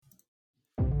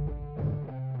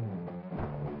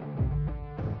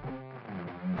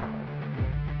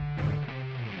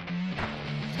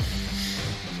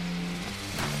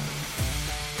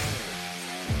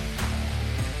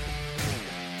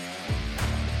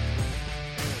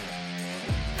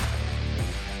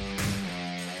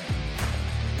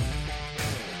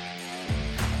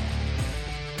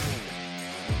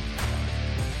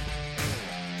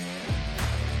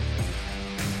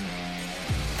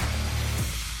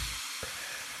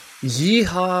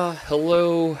Yeehaw,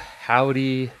 hello,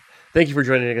 howdy. Thank you for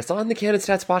joining us on the Canon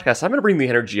Stats podcast. I'm going to bring the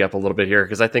energy up a little bit here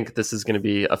because I think this is going to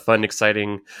be a fun,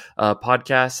 exciting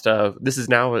podcast. This is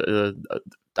now a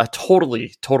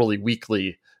totally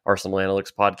weekly Arsenal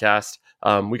Analytics podcast.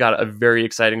 We got a very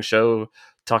exciting show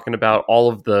talking about all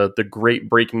of the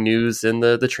great breaking news in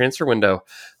the transfer window.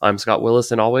 I'm Scott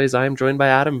Willis, and always I am joined by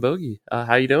Adam Bogey.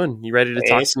 How you doing? You ready to Hey,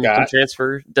 talk some Scott.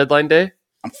 transfer deadline day?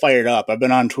 I'm fired up. I've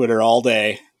been on Twitter all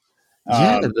day.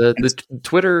 Yeah, It's the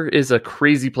Twitter is a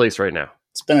crazy place right now.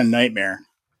 it's been a nightmare.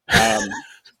 Um,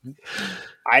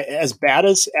 I as bad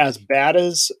as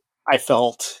I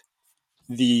felt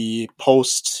the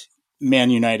post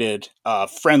Man United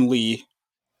friendly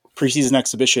preseason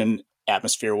exhibition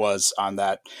atmosphere was on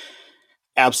that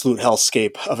absolute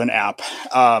hellscape of an app.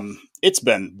 It's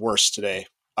been worse today.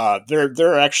 There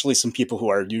are actually some people who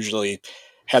are usually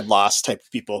head loss type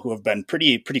of people who have been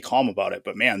pretty calm about it.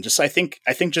 But man, I think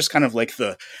just kind of like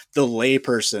the lay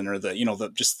person or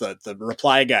the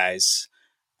reply guys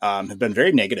have been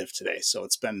very negative today. So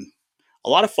it's been a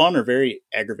lot of fun or very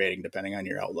aggravating depending on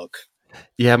your outlook.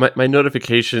 Yeah, my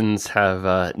notifications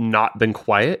have not been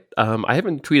quiet. I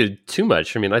haven't tweeted too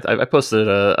much. I mean, I posted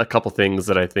a couple things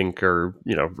that I think are,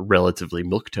 relatively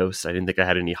milquetoast. I didn't think I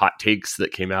had any hot takes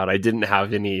that came out. I didn't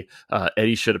have any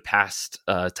Eddie should have passed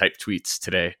type tweets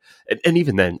today. And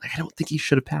even then, I don't think he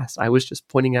should have passed. I was just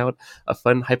pointing out a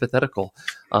fun hypothetical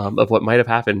of what might have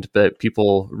happened, but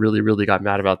people really got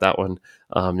mad about that one.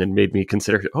 And made me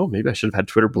consider, maybe I should have had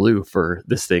Twitter Blue for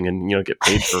this thing and, get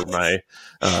paid for my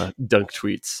dunk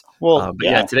tweets. Well, But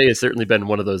yeah, today has certainly been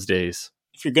one of those days.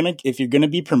 if you're gonna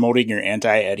be promoting your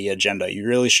anti-Eddie agenda, you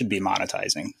really should be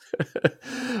monetizing.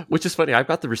 Which is funny. I've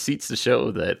got the receipts to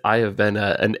show that I have been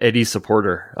an Eddie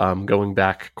supporter going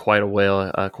back quite a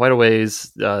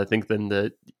ways. I think then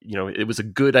that it was a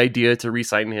good idea to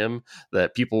re-sign him.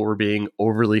 That people were being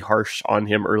overly harsh on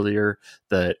him earlier.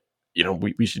 That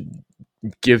we should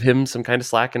give him some kind of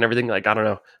slack and everything. Like, I don't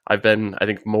know. I've been, I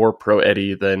think, more pro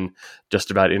Eddie than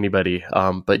just about anybody.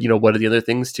 But one of the other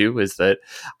things too is that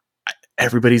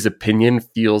everybody's opinion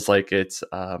feels like it's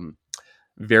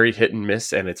very hit and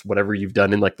miss, and it's whatever you've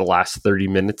done in like the last 30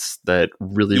 minutes that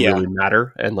really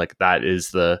matter, and like that is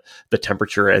the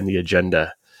temperature and the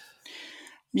agenda.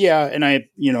 Yeah, and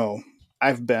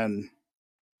I've been,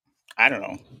 I don't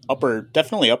know,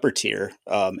 definitely upper tier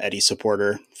Eddie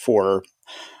supporter for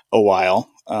a while.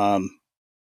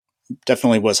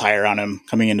 Definitely was higher on him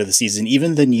coming into the season,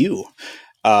 even than you.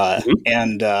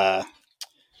 And I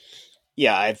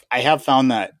have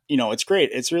found that, it's great.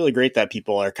 It's really great that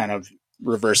people are kind of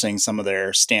reversing some of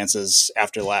their stances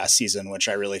after last season, which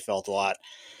I really felt a lot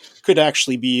could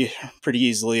actually be pretty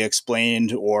easily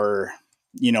explained or,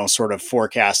 sort of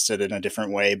forecasted in a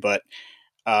different way. But,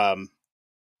 but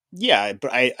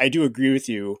I do agree with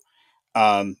you.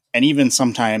 And even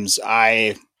sometimes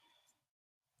I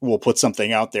will put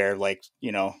something out there, like,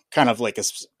 kind of like a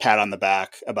pat on the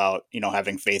back about,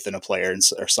 having faith in a player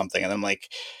or something. And I'm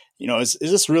like, is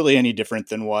this really any different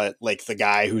than what, like, the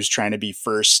guy who's trying to be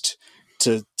first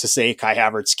to say Kai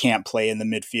Havertz can't play in the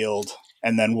midfield,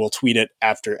 and then we'll tweet it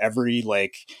after every,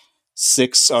 like,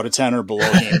 6 out of 10 or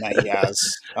below game that he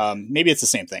has. Maybe it's the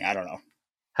same thing. I don't know.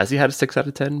 Has he had a 6 out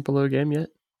of 10 below game yet?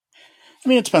 I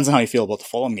mean, it depends on how you feel about the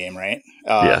Fulham game, right?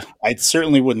 Yeah. I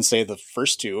certainly wouldn't say the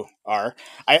first two are.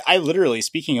 I literally,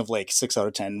 speaking of like 6 out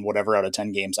of 10, whatever out of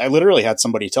 10 games, I literally had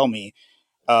somebody tell me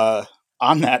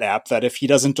on that app that if he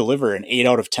doesn't deliver an 8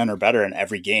 out of 10 or better in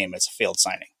every game, it's a failed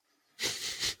signing.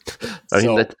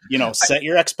 Set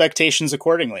your expectations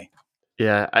accordingly.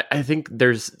 Yeah, I think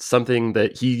there's something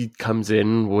that he comes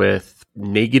in with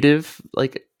negative,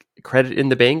 like, credit in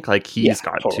the bank. Like, he's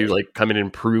got to like come in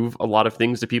and prove a lot of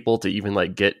things to people to even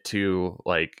like get to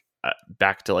like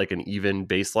back to like an even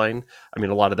baseline. I mean,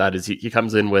 a lot of that is he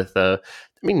comes in with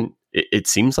it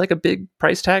seems like a big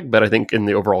price tag, but I think in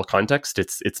the overall context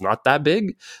it's not that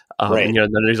big. Right. And,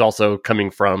 then he's also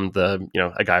coming from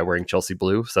a guy wearing Chelsea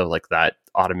blue, so like that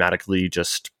automatically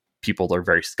just people are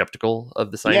very skeptical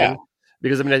of the signing.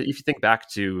 Because I mean, if you think back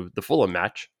to the Fulham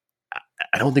match,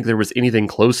 I don't think there was anything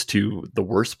close to the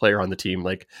worst player on the team.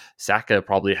 Like, Saka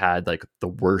probably had like the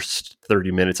worst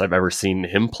 30 minutes I've ever seen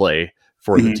him play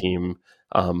for the team.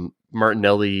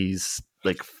 Martinelli's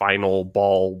like final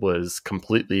ball was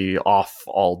completely off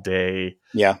all day.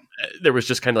 Yeah. There was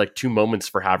just kind of like two moments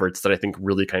for Havertz that I think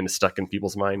really kind of stuck in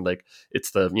people's mind. Like,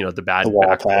 it's the bad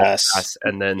wall pass,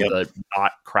 and then the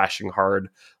not crashing hard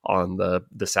on the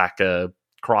Saka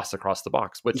cross across the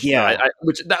box, which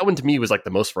which that one to me was like the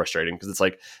most frustrating, because it's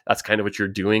like that's kind of what you're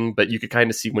doing, but you could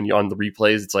kind of see when you're on the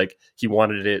replays, it's like he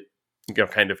wanted it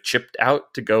kind of chipped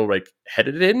out to go like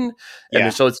headed in. Yeah.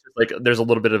 And so it's like there's a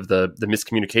little bit of the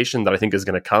miscommunication that I think is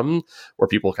going to come where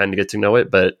people kind of get to know it.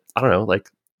 But I don't know, like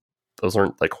those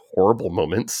aren't like horrible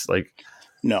moments. Like,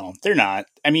 no, they're not.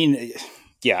 I mean,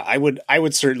 yeah, I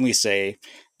would certainly say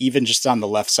even just on the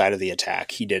left side of the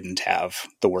attack, he didn't have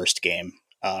the worst game.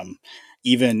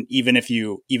 Even if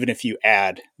you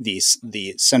add the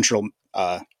central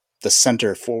the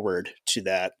center forward to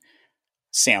that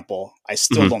sample, I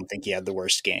still don't think he had the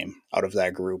worst game out of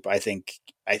that group. I think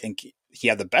he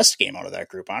had the best game out of that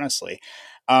group, honestly.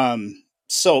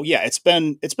 So yeah, it's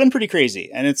been pretty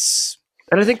crazy, and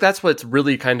I think that's what's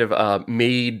really kind of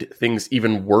made things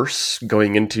even worse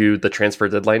going into the transfer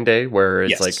deadline day, where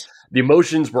it's like the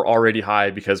emotions were already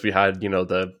high because we had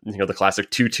the classic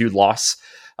 2-2 loss.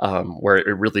 Where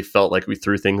it really felt like we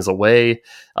threw things away.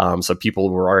 So people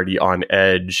were already on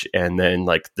edge. And then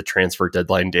like the transfer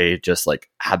deadline day just like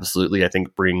absolutely, I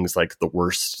think, brings like the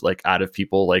worst like out of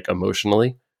people like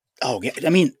emotionally. Oh, yeah.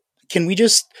 I mean, can we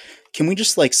just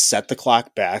like set the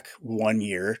clock back 1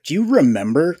 year? Do you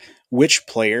remember which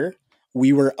player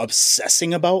we were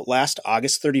obsessing about last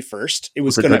August 31st? It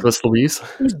was Douglas Luiz.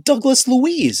 It was Douglas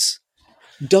Luiz.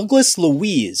 Douglas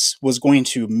Luiz was going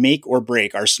to make or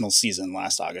break Arsenal's season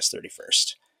last August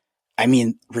 31st. I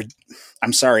mean,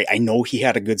 I'm sorry. I know he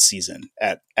had a good season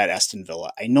at Aston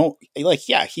Villa. I know, like,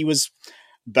 yeah, he was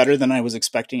better than I was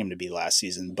expecting him to be last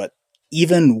season. But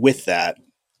even with that,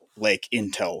 like, in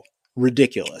tow,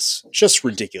 ridiculous, just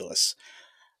ridiculous.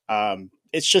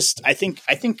 It's just, I think,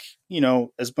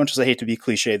 as much as I hate to be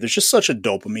cliche, there's just such a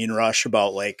dopamine rush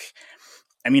about, like,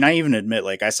 I mean, I even admit,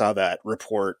 like, I saw that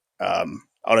report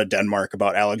out of Denmark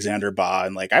about Alexander Ba,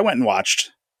 and like I went and watched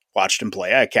him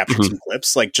play. I captured some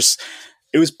clips. Like, just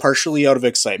it was partially out of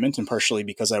excitement and partially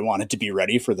because I wanted to be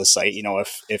ready for the site.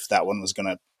 If that one was going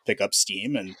to pick up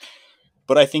steam,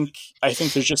 but I think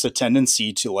there's just a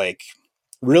tendency to like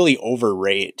really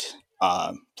overrate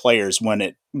players when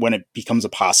it becomes a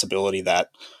possibility that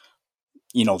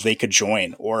they could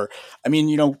join. Or I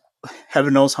mean,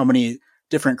 heaven knows how many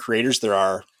different creators there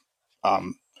are.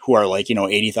 Who are like,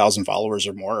 80,000 followers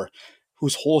or more,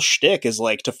 whose whole shtick is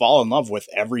like to fall in love with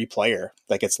every player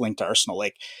that gets linked to Arsenal.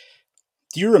 Like,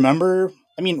 do you remember?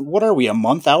 I mean, what are we, a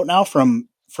month out now from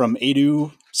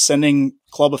Edu sending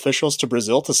club officials to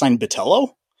Brazil to sign Botelho?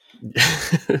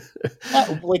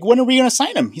 Like, when are we going to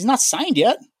sign him? He's not signed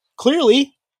yet.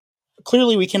 Clearly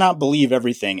we cannot believe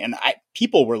everything. And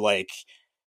people were like,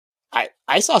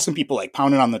 I saw some people like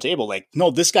pounding on the table, like,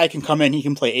 no, this guy can come in. He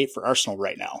can play 8 for Arsenal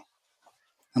right now.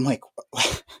 I'm like,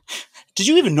 did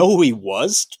you even know who he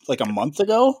was like a month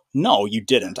ago? No, you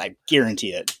didn't. I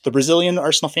guarantee it. The Brazilian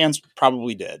Arsenal fans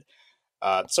probably did.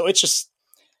 So it's just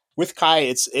with Kai,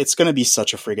 it's going to be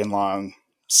such a friggin' long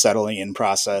settling in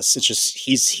process. It's just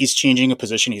he's changing a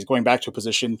position. He's going back to a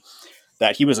position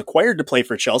that he was acquired to play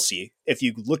for Chelsea. If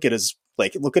you look at his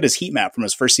heat map from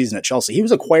his first season at Chelsea, he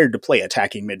was acquired to play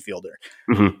attacking midfielder.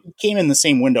 Mm-hmm. He came in the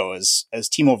same window as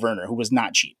Timo Werner, who was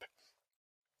not cheap.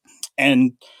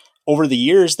 And over the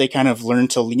years, they kind of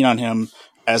learned to lean on him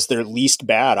as their least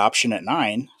bad option at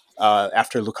 9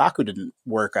 after Lukaku didn't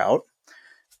work out.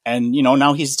 And,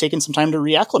 now he's taken some time to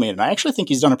reacclimate. And I actually think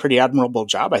he's done a pretty admirable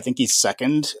job. I think he's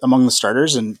second among the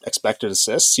starters in expected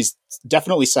assists. He's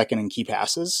definitely second in key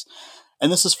passes.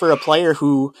 And this is for a player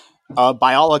who,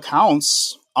 by all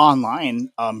accounts, online,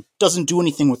 doesn't do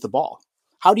anything with the ball.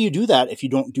 How do you do that if you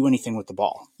don't do anything with the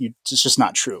ball? It's just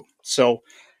not true. So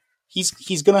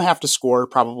he's going to have to score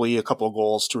probably a couple of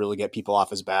goals to really get people off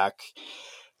his back.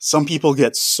 Some people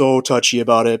get so touchy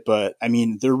about it, but I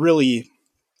mean, they're really,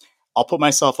 I'll put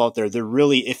myself out there. They're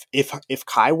really, if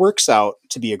Kai works out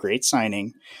to be a great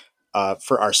signing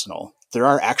for Arsenal, there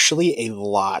are actually a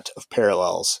lot of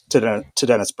parallels to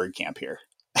Dennis Bergkamp here,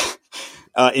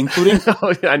 including,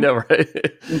 oh, yeah, I know, right?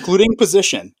 including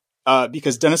position,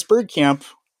 because Dennis Bergkamp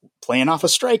playing off a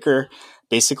striker,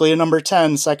 basically a number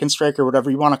 10, second striker,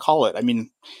 whatever you want to call it. I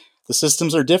mean, the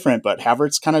systems are different, but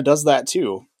Havertz kind of does that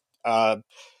too.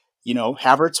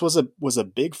 Havertz was a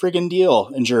big friggin'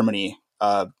 deal in Germany.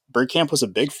 Bergkamp was a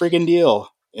big friggin' deal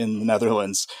in the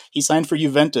Netherlands. He signed for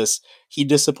Juventus. He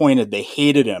disappointed. They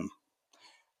hated him.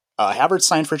 Havertz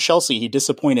signed for Chelsea. He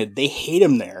disappointed. They hate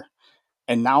him there.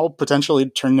 And now potentially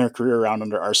turn their career around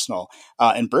under Arsenal.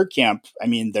 And Bergkamp, I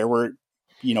mean, there were,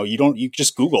 you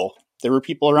just Google. There were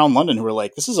people around London who were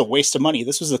like, this is a waste of money.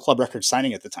 This was the club record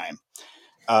signing at the time.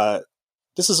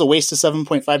 This is a waste of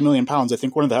 £7.5 million. I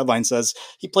think one of the headlines says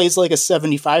he plays like a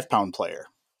 75-pound player.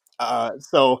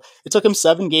 So it took him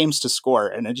 7 games to score,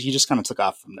 and he just kind of took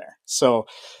off from there. So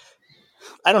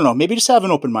I don't know. Maybe just have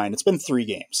an open mind. It's been 3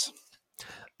 games.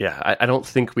 Yeah, I don't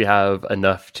think we have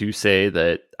enough to say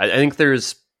that. I think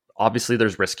obviously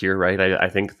there's risk here, right? I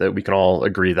think that we can all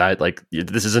agree that like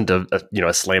this isn't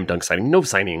a slam dunk signing. No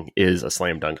signing is a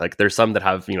slam dunk. Like there's some that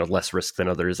have less risk than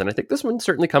others, and I think this one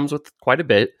certainly comes with quite a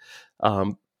bit. But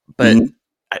Mhm.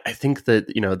 I think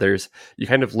that there's you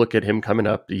kind of look at him coming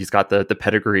up. He's got the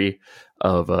pedigree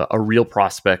of a real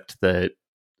prospect that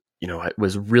it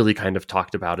was really kind of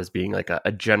talked about as being like a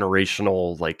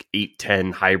generational, like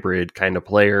 8-10 hybrid kind of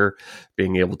player,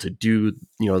 being able to do,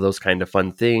 those kind of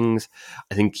fun things.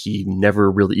 I think he never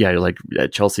really, like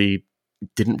at Chelsea,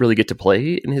 didn't really get to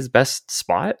play in his best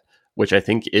spot, which I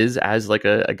think is as like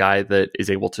a guy that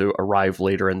is able to arrive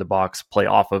later in the box, play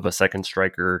off of a second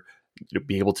striker,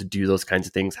 be able to do those kinds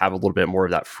of things, have a little bit more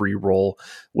of that free role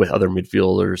with other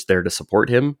midfielders there to support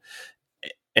him.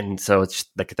 And so it's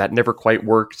like that never quite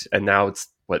worked. And now it's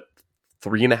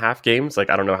 3.5 games. Like,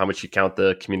 I don't know how much you count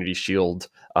the Community Shield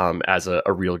as a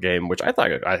real game, which I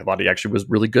thought he actually was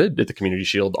really good at the Community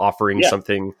Shield, offering Yeah,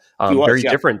 something he was. very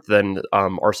Yeah. different than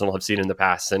Arsenal have seen in the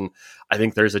past. And I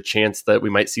think there's a chance that we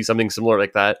might see something similar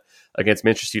like that against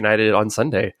Manchester United on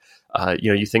Sunday.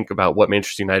 You think about what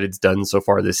Manchester United's done so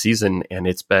far this season, and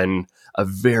it's been a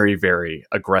very, very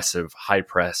aggressive high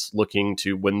press, looking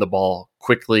to win the ball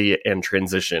quickly and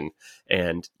transition.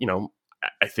 And,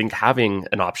 I think having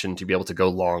an option to be able to go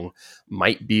long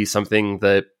might be something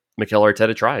that Mikel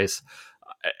Arteta tries.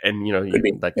 And, Could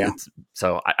be. Yeah.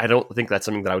 so I don't think that's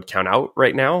something that I would count out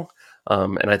right now.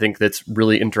 And I think that's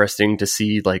really interesting to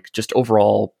see, like, just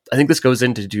overall, I think this goes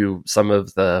into do some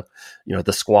of the,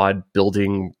 the squad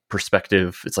building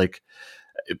perspective. It's like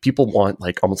people want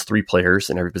like almost 3 players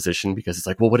in every position, because it's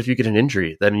like, well, what if you get an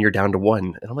injury? Then you're down to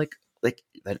 1. And I'm like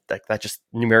that just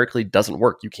numerically doesn't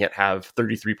work. You can't have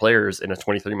 33 players in a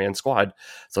 23-man squad.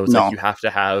 So it's like you have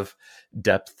to have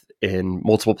depth in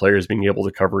multiple players being able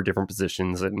to cover different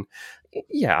positions. And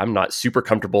yeah, I'm not super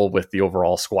comfortable with the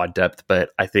overall squad depth,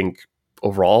 but I think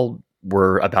overall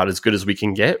we're about as good as we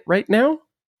can get right now.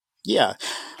 Yeah.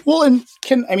 Well, and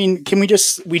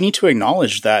we need to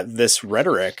acknowledge that this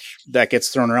rhetoric that gets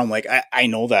thrown around, like, I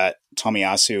know that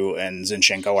Tomiyasu and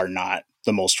Zinchenko are not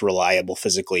the most reliable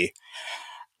physically.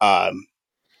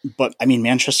 But I mean,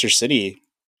 Manchester City,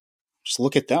 just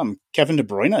look at them. Kevin De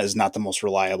Bruyne is not the most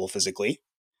reliable physically.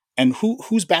 And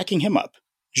who's backing him up?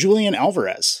 Julian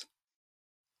Alvarez.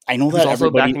 I know that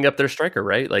also backing up their striker,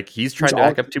 right? Like he's trying to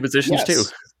back up 2 positions too.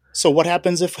 So what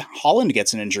happens if Haaland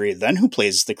gets an injury? Then who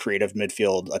plays the creative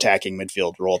midfield, attacking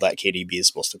midfield role that KDB is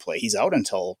supposed to play? He's out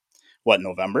until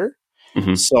November?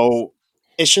 Mm-hmm. So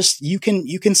it's just you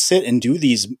can sit and do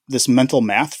this mental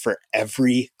math for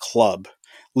every club.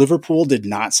 Liverpool did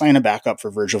not sign a backup for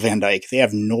Virgil van Dijk. They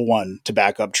have no one to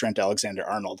back up Trent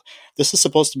Alexander-Arnold. This is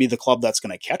supposed to be the club that's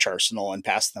going to catch Arsenal and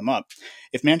pass them up.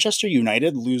 If Manchester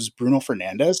United lose Bruno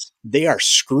Fernandes, they are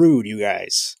screwed, you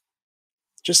guys.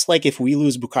 Just like if we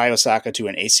lose Bukayo Saka to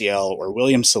an ACL or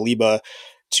William Saliba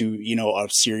to, a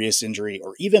serious injury,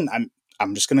 or even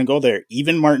I'm just going to go there,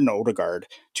 even Martin Odegaard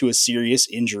to a serious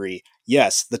injury.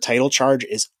 Yes, the title charge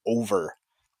is over.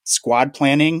 Squad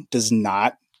planning does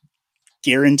not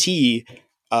guarantee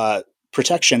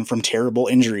protection from terrible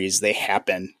injuries. They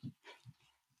happen.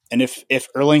 And if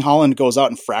Erling Haaland goes out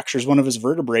and fractures one of his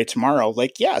vertebrae tomorrow,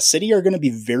 City are going to be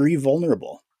very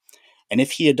vulnerable. And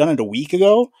if he had done it a week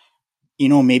ago,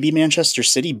 maybe Manchester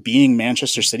City, being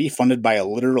Manchester City, funded by a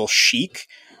literal sheik,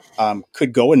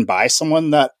 could go and buy someone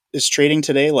that is trading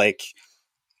today. Like,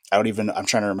 I'm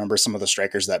trying to remember some of the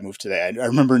strikers that moved today. I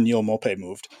remember Neil Mope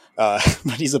moved, but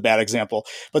he's a bad example.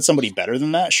 But somebody better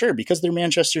than that? Sure, because they're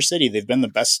Manchester City. They've been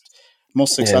the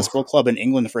most successful club in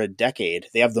England for a decade.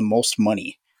 They have the most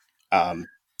money.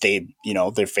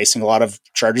 They're facing a lot of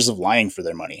charges of lying for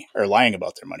their money or lying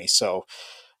about their money. So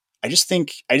I just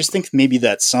think maybe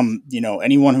that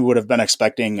anyone who would have been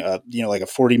expecting like a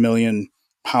 40 million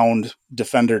pound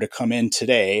defender to come in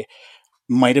today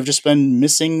might have just been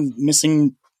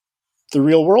missing the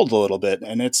real world a little bit.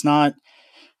 And it's not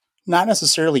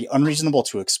necessarily unreasonable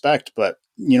to expect, but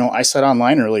I said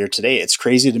online earlier today, it's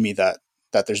crazy to me that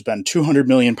there's been 200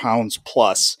 million pounds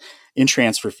plus in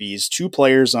transfer fees, 2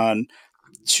 players on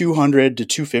 200 to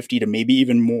 250 to maybe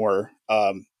even more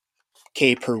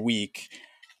K per week,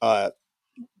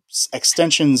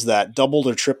 extensions that doubled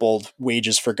or tripled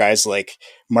wages for guys like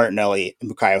Martinelli and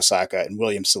Bukayo Saka and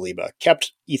William Saliba,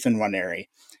 kept Ethan Nwaneri,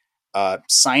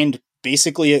 signed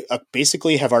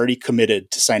basically have already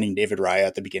committed to signing David Raya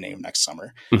at the beginning of next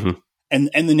summer. Mm-hmm.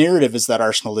 And the narrative is that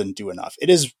Arsenal didn't do enough. It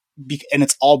is, and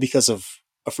it's all because of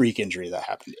a freak injury that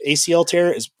happened. ACL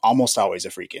tear is almost always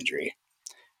a freak injury.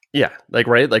 Yeah, like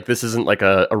right, like this isn't like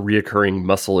a reoccurring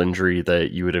muscle injury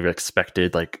that you would have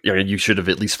expected. Like, you know, you should have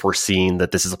at least foreseen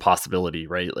that this is a possibility,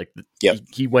 right? Like Yep.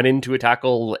 he went into a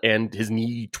tackle and his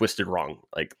knee twisted wrong.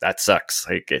 Like that sucks.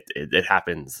 Like it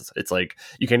happens. It's like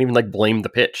you can't even like blame the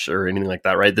pitch or anything like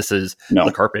that, right? This is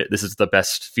the carpet. This is the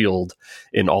best field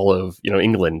in all of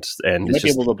England, and you it's might be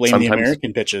just able to blame sometimes the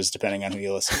American pitches depending on who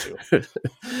you listen to.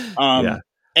 Yeah.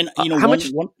 And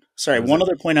one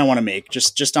other point I want to make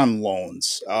just on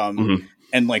loans,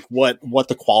 and like what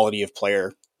the quality of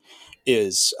player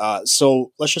is.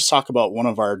 So let's just talk about one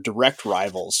of our direct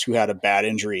rivals who had a bad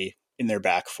injury in their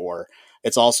back four.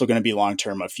 It's also going to be long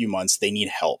term, a few months. They need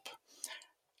help.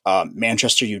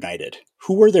 Manchester United.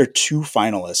 Who were their 2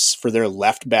 finalists for their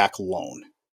left back loan?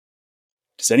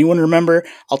 Does anyone remember?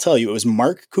 I'll tell you. It was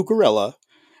Mark Cucurella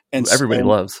and everybody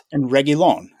loves and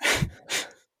Reguilón.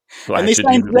 Well, and they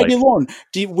signed Reguilón.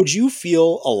 Would you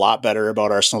feel a lot better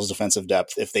about Arsenal's defensive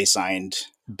depth if they signed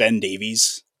Ben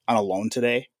Davies on a loan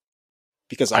today?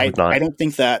 Because I don't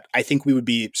think that. I think we would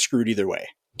be screwed either way,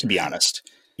 to be honest.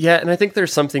 Yeah, and I think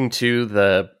there's something to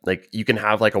the, like, you can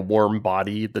have like a warm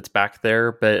body that's back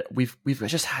there, but we've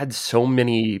just had so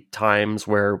many times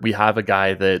where we have a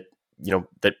guy that, you know,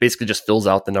 that basically just fills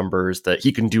out the numbers, that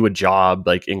he can do a job,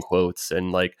 like in quotes,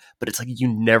 and like, but it's like you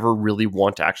never really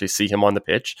want to actually see him on the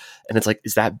pitch, and it's like,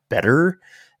 is that better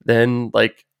than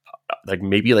like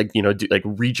maybe like, you know, do, like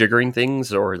rejiggering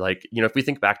things, or like, you know, if we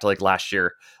think back to like last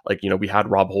year, like, you know, we had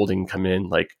Rob Holding come in,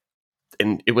 like,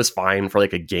 and it was fine for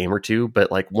like a game or two,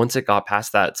 but like once it got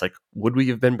past that, it's like, would we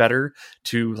have been better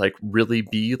to like really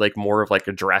be like more of like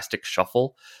a drastic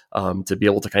shuffle, to be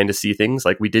able to kind of see things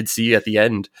like we did see at the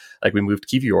end? Like we moved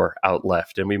Kivior out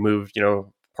left, and we moved, you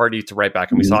know, Partey to right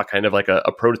back, and we saw kind of like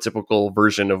a prototypical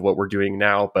version of what we're doing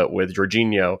now, but with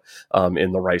Jorginho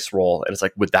in the Rice role. And it's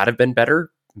like, would that have been better?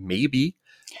 Maybe.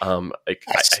 I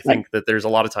think that there's a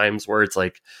lot of times where it's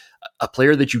like a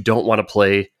player that you don't want to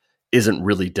play isn't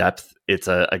really depth. It's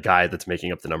a guy that's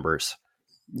making up the numbers.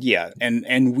 Yeah.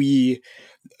 And we,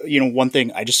 you know,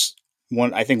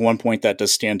 I think one point that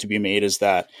does stand to be made is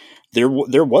that there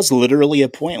was literally a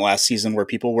point last season where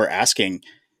people were asking,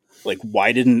 like,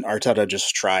 why didn't Arteta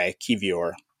just try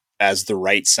Kivior as the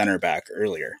right center back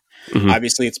earlier?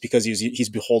 Obviously it's because he's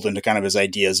beholden to kind of his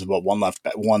ideas about one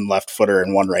left footer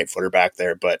and one right footer back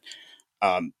there. But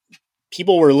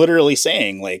people were literally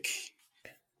saying, like,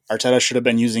 Arteta should have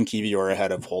been using Kivior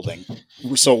ahead of Holding.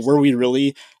 So were we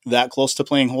really that close to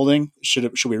playing Holding?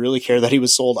 Should we really care that he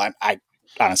was sold? I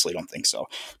honestly don't think so.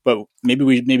 But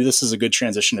maybe this is a good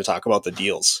transition to talk about the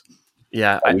deals.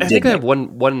 Yeah, I think I have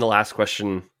one in the last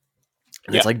question.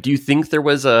 And it's like, do you think there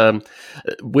was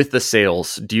with the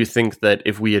sales, do you think that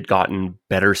if we had gotten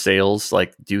better sales,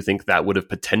 like, do you think that would have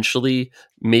potentially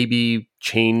maybe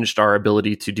changed our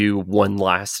ability to do one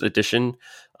last edition?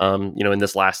 You know, in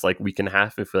this last like week and a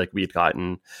half, if like we had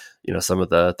gotten, you know, some of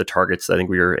the targets I think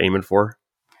we were aiming for?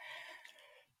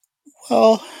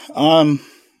 Well, I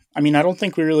mean, I don't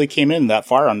think we really came in that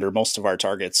far under most of our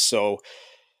targets. So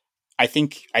I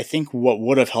think what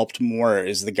would have helped more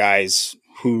is the guys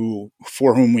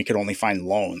for whom we could only find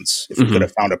loans, if we could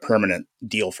have found a permanent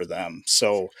deal for them.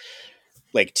 So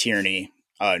like Tierney,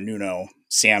 Nuno,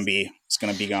 Sambi is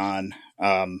going to be gone.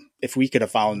 If we could have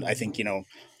found, I think, you know,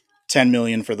 10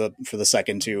 million for the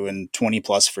second 2 and 20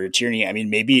 plus for Tierney, I mean,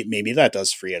 maybe that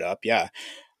does free it up. Yeah.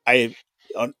 Another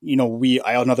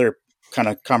kind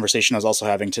of conversation I was also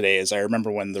having today is I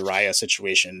remember when the Raya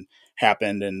situation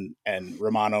happened, and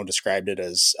Romano described it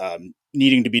as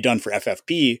needing to be done for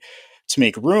FFP to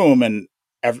make room. And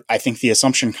I think the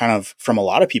assumption kind of from a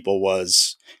lot of people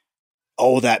was,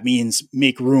 oh, that means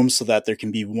make room so that there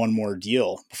can be one more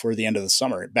deal before the end of the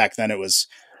summer. Back then it was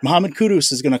Mohamed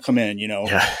Kudus is going to come in, you know,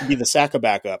 be the Saka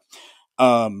backup.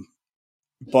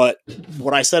 But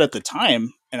what I said at the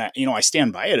time, and I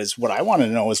stand by it, is what I want to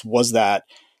know is, was that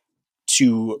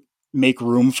to make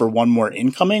room for one more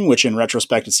incoming, which in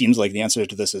retrospect, it seems like the answer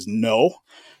to this is no.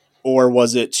 Or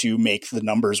was it to make the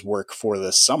numbers work for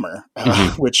this summer,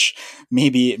 which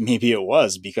maybe it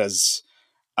was, because,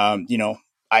 I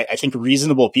think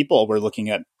reasonable people were looking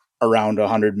at around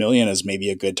 100 million as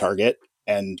maybe a good target,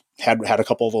 and had a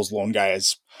couple of those loan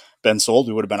guys been sold,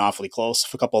 we would have been awfully close.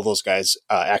 If a couple of those guys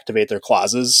activate their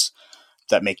clauses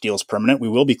that make deals permanent, we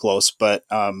will be close. But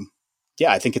I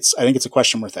think it's a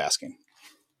question worth asking.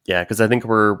 Yeah, because I think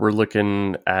we're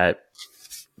looking at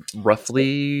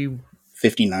roughly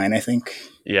 59, I think.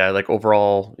 Yeah, like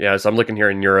overall, yeah. So I'm looking here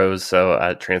in euros. So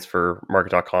at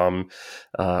transfermarket.com,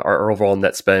 our overall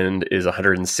net spend is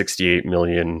 168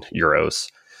 million euros.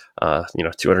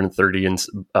 230 in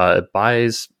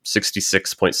buys,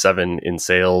 66.7 in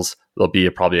sales, there'll be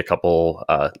probably a couple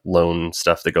loan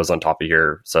stuff that goes on top of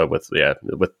here. So with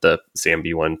the Sam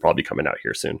B one probably coming out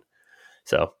here soon.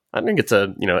 So I think it's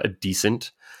a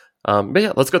decent. But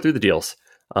yeah, let's go through the deals.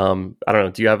 I don't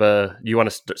know. Do you want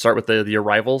to start with the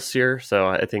arrivals here? So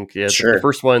I think Sure. the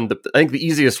first one, I think the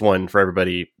easiest one for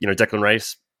everybody, Declan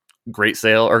Rice, great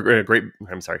sale or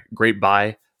great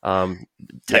buy.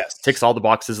 Yes. Ticks all the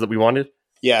boxes that we wanted.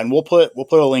 Yeah, and we'll put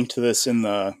a link to this in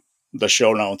the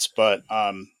show notes. But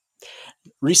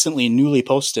recently, newly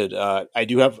posted, I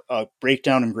do have a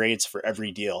breakdown and grades for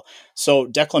every deal. So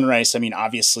Declan Rice, I mean,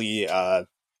 obviously,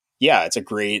 it's a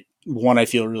great one. I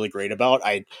feel really great about.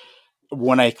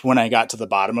 When I got to the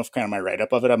bottom of kind of my write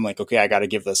up of it, I'm like, okay, I got to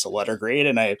give this a letter grade,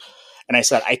 and I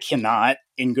said I cannot,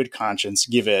 in good conscience,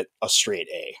 give it a straight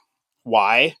A.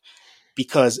 Why?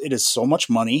 Because it is so much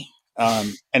money.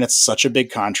 And it's such a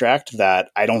big contract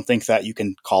that I don't think that you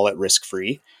can call it risk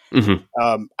free.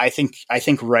 Mm-hmm. I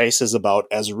think Rice is about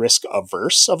as risk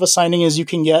averse of a signing as you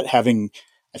can get. I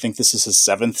think this is his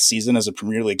 7th season as a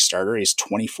Premier League starter. He's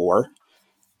 24.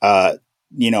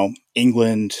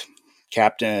 England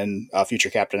captain, future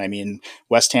captain. I mean,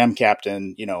 West Ham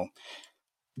captain.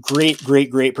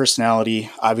 Great personality.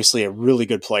 Obviously, a really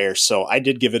good player. So I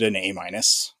did give it an A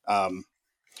minus.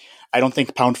 I don't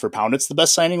think pound for pound it's the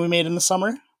best signing we made in the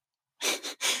summer.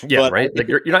 Yeah, right. Like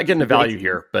you're not getting a value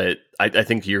here, but I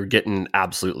think you're getting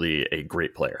absolutely a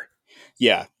great player.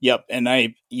 Yeah. Yep. And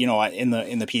I in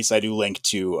the piece I do link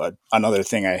to another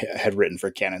thing I had written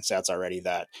for Canon Stats already,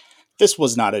 that this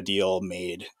was not a deal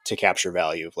made to capture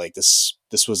value. Like this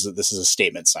is a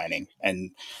statement signing,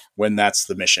 and when that's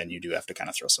the mission, you do have to kind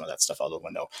of throw some of that stuff out the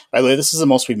window. By the way, this is the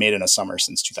most we've made in a summer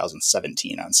since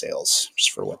 2017 on sales,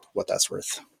 just for what that's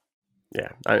worth.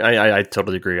 Yeah, I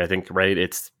totally agree. I think, right,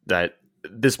 it's that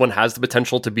this one has the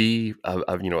potential to be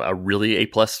a really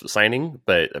A+ signing,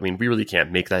 but I mean, we really can't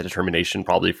make that determination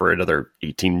probably for another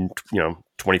 18,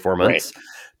 24 months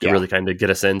to really kind of get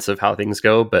a sense of how things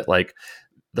go. But like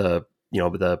the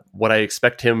what I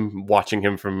expect him, watching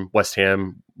him from West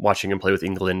Ham, watching him play with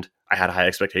England, I had high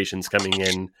expectations coming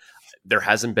in. There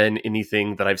hasn't been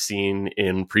anything that I've seen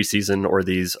in preseason or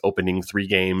these opening 3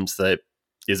 games that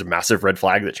is a massive red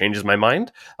flag that changes my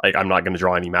mind. Like, I'm not going to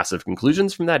draw any massive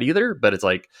conclusions from that either, but it's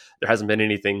like, there hasn't been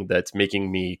anything that's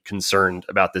making me concerned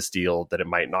about this deal that it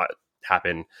might not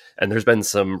happen. And there's been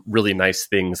some really nice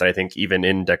things, I think, even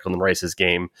in Declan Rice's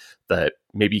game, that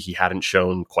maybe he hadn't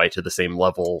shown quite to the same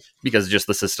level because just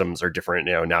the systems are different.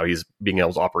 Now he's being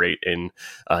able to operate in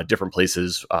different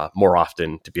places more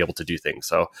often to be able to do things.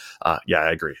 So yeah,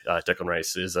 I agree. Declan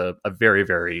Rice is a very,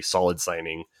 very solid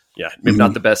signing. Yeah, maybe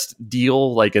not the best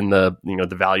deal, like in the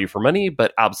the value for money,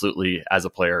 but absolutely as a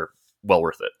player, well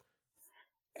worth it.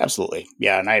 Absolutely,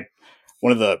 yeah. And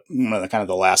one of the kind of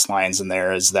the last lines in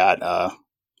there is that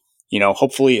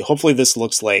hopefully this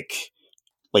looks like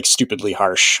stupidly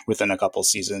harsh within a couple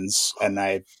seasons, and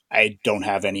I don't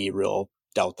have any real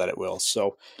doubt that it will.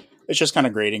 So it's just kind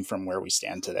of grading from where we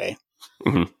stand today.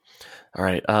 Mm-hmm. All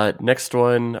right, next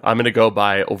one, I'm going to go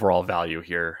by overall value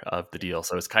here of the deal.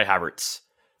 So it's Kai Havertz.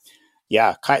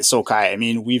 Yeah, Kai. I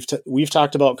mean, we've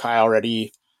talked about Kai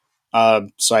already,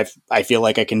 so I feel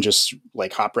like I can just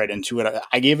hop right into it.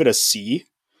 I gave it a C.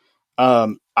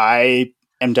 I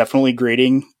am definitely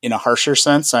grading in a harsher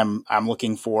sense. I'm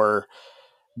looking for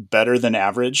better than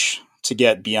average to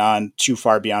get too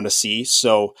far beyond a C.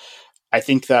 So I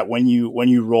think that when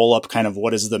you roll up kind of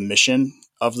what is the mission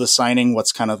of the signing,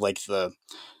 what's kind of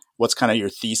your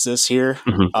thesis here?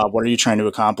 Mm-hmm. What are you trying to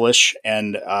accomplish?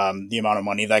 And the amount of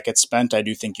money that gets spent, I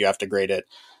do think you have to grade it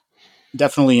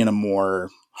definitely in a more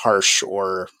harsh,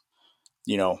 or,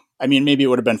 I mean, maybe it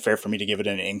would have been fair for me to give it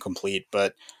an incomplete,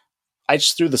 but I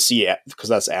just threw the C because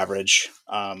that's average.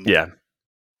 Yeah.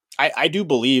 I do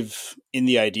believe in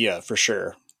the idea for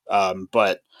sure.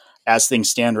 But as things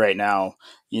stand right now,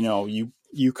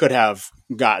 you could have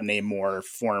gotten a more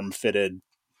form-fitted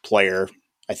player,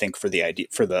 I think, for the idea,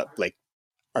 for the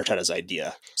Arteta's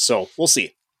idea. So we'll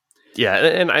see. Yeah,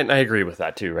 and I agree with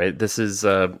that too, right? This is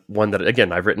one that,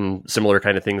 again, I've written similar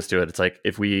kind of things to it. It's like,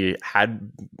 if we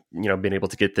had, been able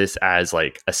to get this as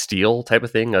like a steal type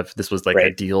of thing, if this was like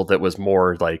a deal that was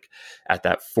more like at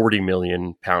that £40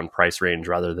 million price range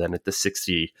rather than at the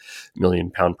 £60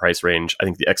 million price range, I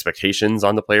think the expectations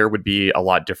on the player would be a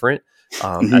lot different.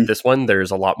 At this one,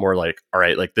 there's a lot more like, all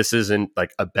right, like this isn't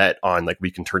like a bet on like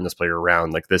we can turn this player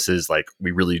around. Like this is like,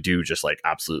 we really do just like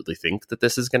absolutely think that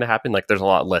this is going to happen. Like there's a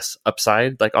lot less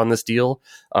upside like on this deal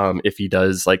if he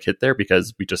does like hit there,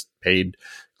 because we just paid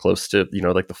close to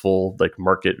like the full like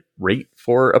market rate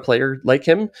for a player like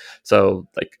him. So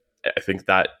like I think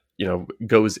that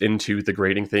goes into the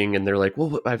grading thing, and they're like,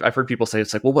 well, I've heard people say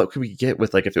it's like, well, what could we get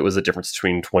with like if it was a difference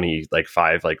between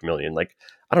 25 million? Like,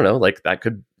 I don't know, like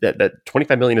that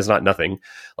 25 million is not nothing.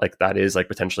 Like that is like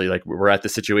potentially like we're at the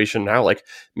situation now. Like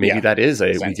maybe that is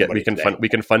we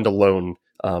can fund a loan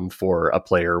for a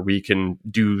player. We can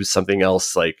do something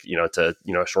else like to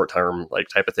a short term like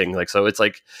type of thing. Like so it's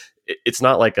like it's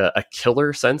not like a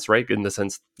killer sense, right? In the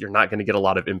sense you're not going to get a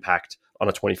lot of impact on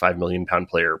a 25 million pound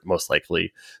player, most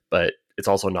likely, but it's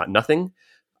also not nothing.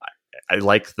 I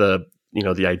like the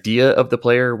idea of the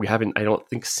player. We haven't, I don't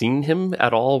think, seen him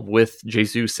at all with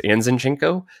Jesus and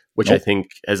Zinchenko, which I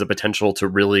think has a potential to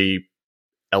really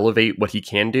elevate what he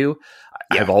can do.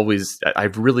 Yeah.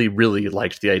 I've really, really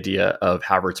liked the idea of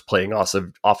Havertz playing off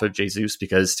of Jesus,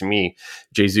 because to me,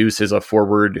 Jesus is a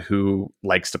forward who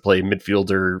likes to play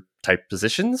midfielder type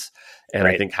positions. And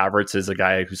I think Havertz is a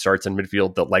guy who starts in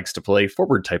midfield that likes to play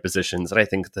forward type positions. And I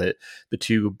think that the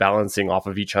two balancing off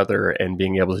of each other and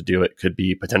being able to do it could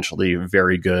be potentially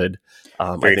very good.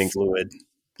 Very I think fluid.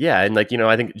 Yeah, and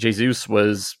I think Jesus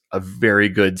was a very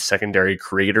good secondary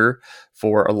creator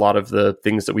for a lot of the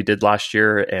things that we did last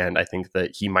year, and I think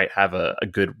that he might have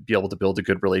be able to build a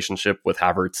good relationship with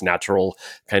Havertz's natural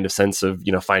kind of sense of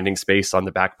finding space on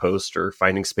the back post or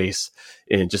finding space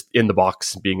in the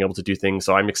box, being able to do things.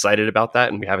 So I'm excited about that,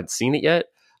 and we haven't seen it yet.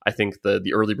 I think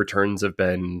the early returns have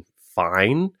been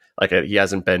fine. Like he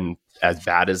hasn't been as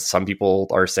bad as some people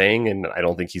are saying, and I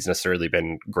don't think he's necessarily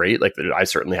been great. Like I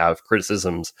certainly have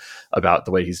criticisms about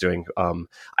the way he's doing.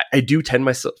 I do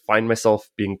find myself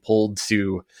being pulled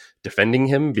to defending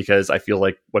him, because I feel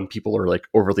like when people are like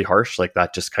overly harsh, like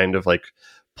that just kind of like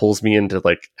pulls me into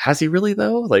like, has he really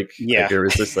though? Like, yeah, there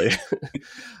is this like,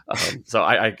 so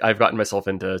I've gotten myself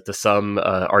into some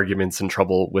arguments and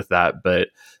trouble with that, but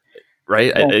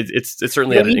right, well, it's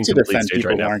certainly at an incomplete stage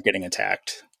right now. Aren't getting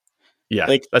attacked. Yeah,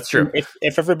 like that's true.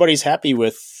 If everybody's happy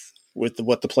with what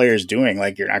the player is doing,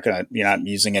 like you're not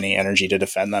using any energy to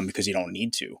defend them because you don't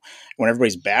need to. When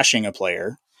everybody's bashing a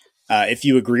player, if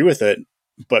you agree with it,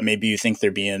 but maybe you think they're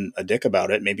being a dick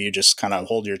about it, maybe you just kind of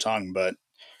hold your tongue. But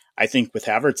I think with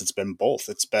Havertz, it's been both.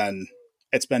 It's been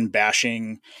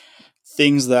bashing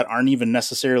things that aren't even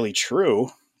necessarily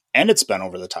true, and it's been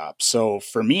over the top. So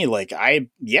for me, like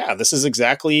this is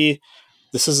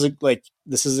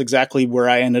exactly where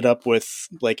I ended up with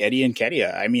like Eddie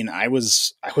Nketiah. I mean, I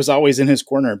was always in his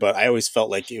corner, but I always felt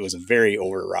like it was a very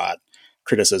overwrought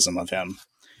criticism of him.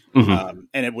 Mm-hmm.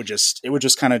 And it would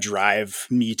just kind of drive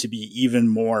me to be even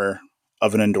more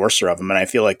of an endorser of him. And I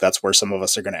feel like that's where some of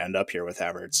us are going to end up here with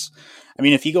Havertz. I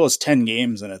mean, if he goes 10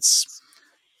 games and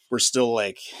we're still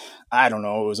like, I don't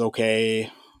know, it was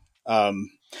okay.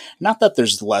 Not that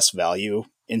there's less value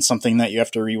in something that you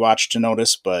have to rewatch to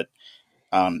notice, but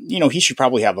he should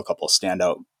probably have a couple of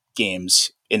standout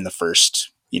games in the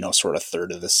first, sort of third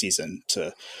of the season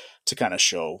to kind of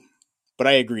show. But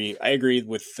I agree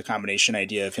with the combination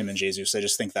idea of him and Jesus. I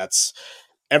just think that's,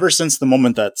 ever since the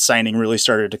moment that signing really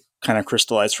started to kind of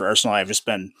crystallize for Arsenal, I've just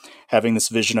been having this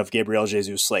vision of Gabriel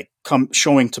Jesus like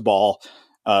showing to ball,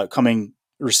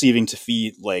 receiving to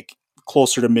feet, like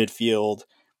closer to midfield,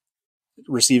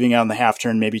 receiving on the half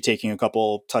turn, maybe taking a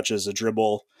couple touches, a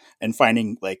dribble, and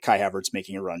finding like Kai Havertz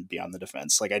making a run beyond the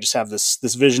defense. Like I just have this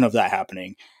vision of that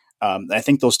happening. I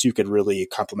think those two could really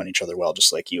complement each other well,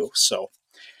 just like you. So,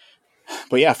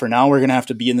 but yeah, for now we're going to have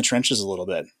to be in the trenches a little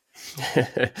bit.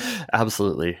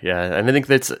 Absolutely. Yeah. And I think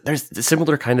there's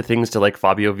similar kind of things to like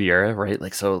Fabio Vieira, right?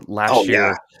 Like, so last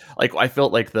year, like I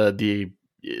felt like the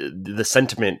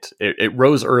sentiment it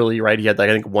rose early, right? He had like,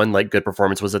 I think one like good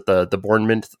performance was at the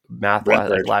Bournemouth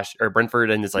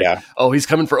Brentford, and it's like, oh, he's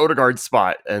coming for Odegaard's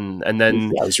spot, and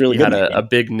then it was really he had a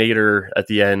big nader at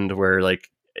the end where like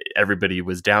everybody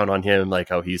was down on him, like,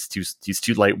 oh, he's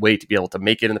too lightweight to be able to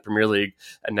make it in the Premier League,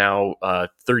 and now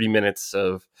 30 minutes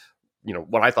of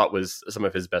what I thought was some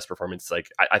of his best performance. Like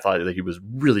I thought that he was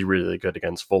really, really good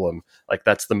against Fulham. Like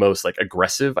that's the most like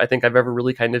aggressive I think I've ever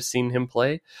really kind of seen him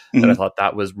play. Mm-hmm. And I thought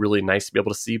that was really nice to be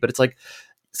able to see, but it's like,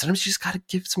 sometimes you just got to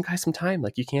give some guys some time.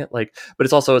 Like you can't like, but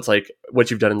it's like what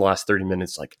you've done in the last 30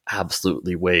 minutes, like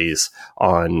absolutely weighs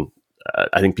on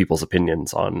I think people's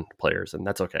opinions on players, and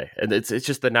that's okay. And it's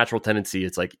just the natural tendency.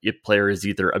 It's like if player is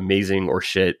either amazing or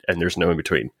shit, and there's no in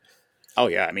between. Oh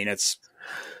yeah. I mean, it's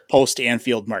post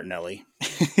Anfield Martinelli.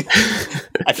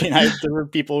 I mean, there were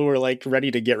people who were like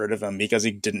ready to get rid of him because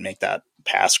he didn't make that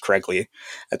pass correctly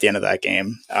at the end of that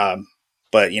game.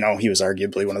 But he was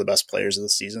arguably one of the best players of the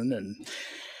season, and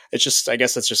it's just, I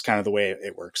guess that's just kind of the way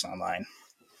it works online.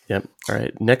 Yep. All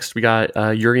right. Next, we got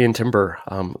Jurrien Timber,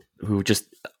 who just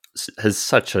has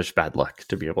such bad luck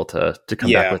to be able to come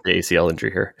back with the ACL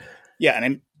injury here. Yeah,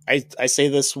 and I say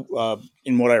this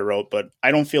in what I wrote, but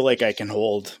I don't feel like I can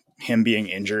hold him being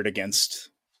injured against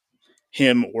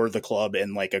him or the club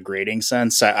in like a grading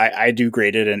sense. I do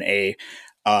grade it an A,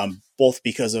 both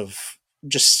because of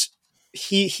just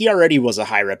he already was a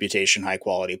high reputation, high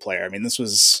quality player. I mean, this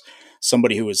was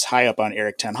somebody who was high up on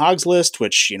Eric Ten Hag's list,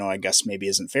 which, you know, I guess maybe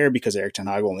isn't fair because Eric Ten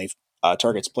Hag only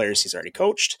targets players he's already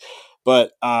coached.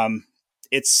 But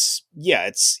he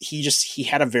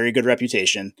had a very good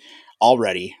reputation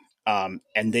already.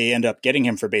 And they end up getting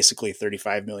him for basically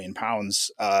 35 million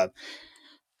pounds.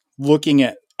 Looking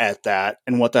at that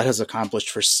and what that has accomplished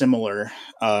for similar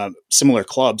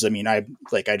clubs. I mean, I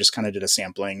just kind of did a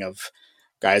sampling of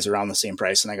guys around the same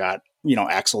price, and I got, you know,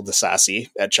 Axel Disasi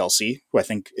at Chelsea, who I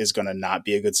think is going to not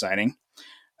be a good signing.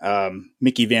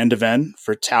 Mickey Van de Ven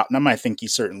for Tottenham. I think he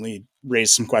certainly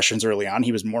raised some questions early on.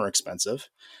 He was more expensive.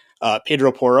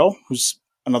 Pedro Porro, who's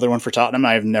another one for Tottenham.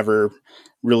 I've never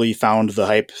really found the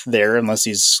hype there unless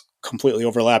he's completely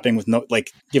overlapping with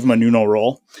give him a Nuno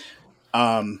role.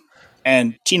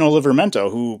 And Tino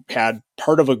Livramento, who had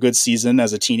part of a good season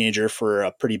as a teenager for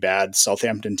a pretty bad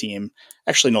Southampton team.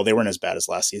 Actually, no, they weren't as bad as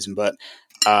last season, but,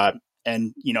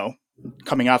 and, you know,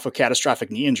 coming off a catastrophic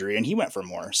knee injury, and he went for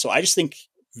more. So I just think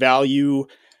value,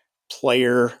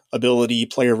 player ability,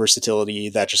 player versatility,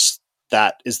 that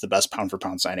is the best pound for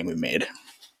pound signing we've made.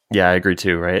 Yeah, I agree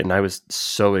too, right? And I was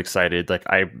so excited. Like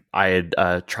I had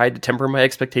tried to temper my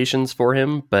expectations for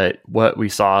him, but what we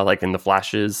saw like in the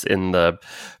flashes in the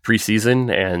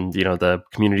preseason and, you know, the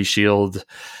Community Shield,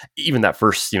 even that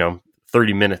first, you know,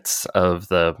 30 minutes of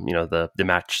the, you know, the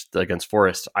match against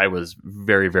Forest, I was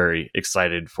very, very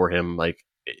excited for him. Like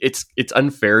it's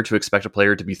unfair to expect a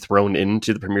player to be thrown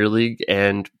into the Premier League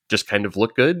and just kind of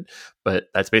look good, but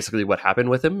that's basically what happened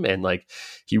with him. And like,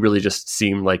 he really just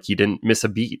seemed like he didn't miss a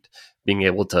beat, being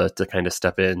able to kind of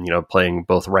step in, you know, playing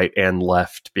both right and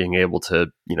left, being able to,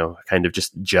 you know, kind of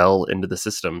just gel into the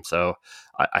system. So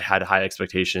I had high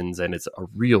expectations, and it's a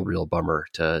real bummer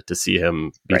to see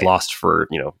him be lost for,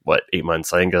 you know, 8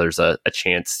 months. I think there's a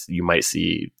chance you might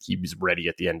see he's ready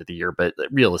at the end of the year, but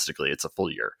realistically it's a full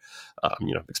year.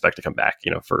 You know, expect to come back,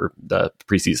 you know, for the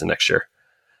preseason next year.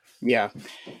 Yeah.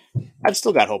 I've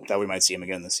still got hope that we might see him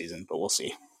again this season, but we'll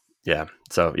see. Yeah.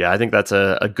 So yeah, I think that's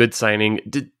a good signing.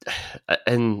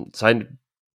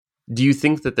 Do you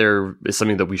think that there is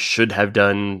something that we should have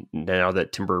done now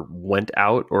that Timber went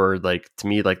out? Or like, to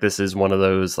me, like this is one of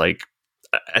those, like,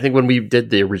 I think when we did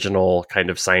the original kind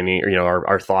of signing, or, you know,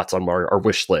 our thoughts on our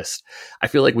wish list, I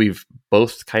feel like we've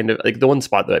both kind of like, the one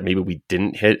spot that maybe we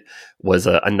didn't hit was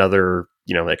another,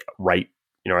 you know, like right,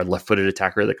 you know, our left-footed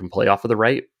attacker that can play off of the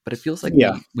right. But it feels like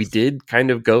we did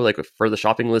kind of go like for the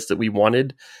shopping list that we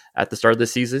wanted at the start of the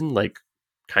season, like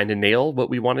kind of nail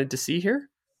what we wanted to see here.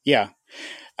 Yeah,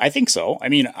 I think so. I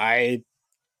mean, I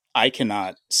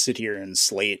cannot sit here and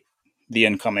slate the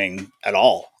incoming at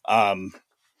all.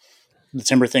 The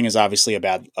Timber thing is obviously a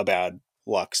bad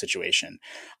luck situation.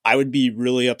 I would be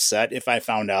really upset if I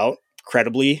found out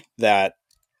credibly that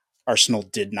Arsenal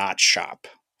did not shop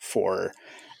for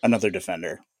another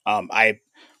defender. I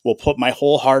will put my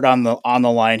whole heart on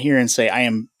the line here and say I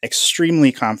am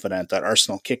extremely confident that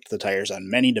Arsenal kicked the tires on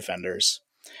many defenders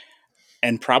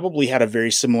and probably had a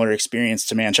very similar experience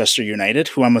to Manchester United,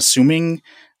 who I'm assuming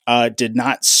did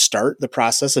not start the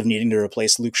process of needing to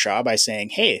replace Luke Shaw by saying,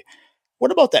 hey,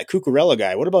 what about that Cucurella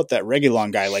guy? What about that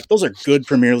Reguilon guy? Like, those are good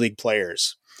Premier League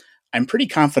players. I'm pretty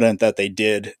confident that they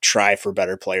did try for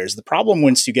better players. The problem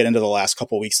once you get into the last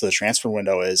couple of weeks of the transfer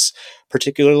window is,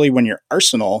 particularly when you're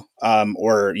Arsenal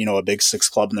or, you know, a big six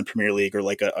club in the Premier League, or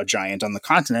like a giant on the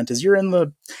continent, is you're in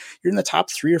the top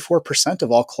 3 or 4%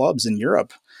 of all clubs in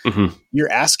Europe. Mm-hmm.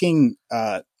 You're asking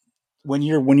when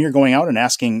you're going out and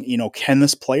asking, you know, can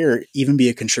this player even be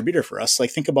a contributor for us?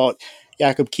 Like, think about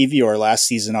Jakub Kiwior last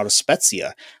season out of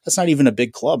Spezia. That's not even a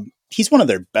big club. He's one of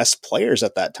their best players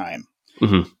at that time.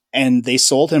 Mm-hmm. And they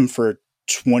sold him for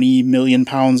 20 million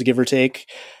pounds, give or take.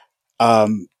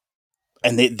 And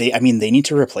they need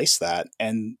to replace that.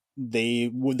 And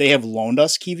would they have loaned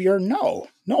us Kiwior?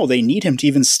 No, they need him to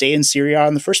even stay in Serie A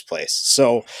in the first place.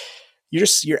 So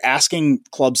you're asking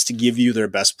clubs to give you their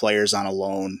best players on a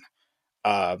loan.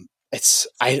 I'm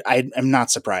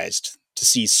not surprised to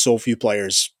see so few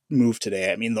players move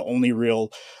today. I mean, the only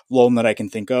real loan that I can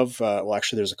think of, well,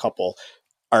 actually there's a couple,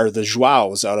 are the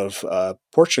Joaos out of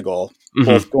Portugal,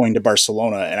 both going to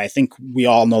Barcelona. And I think we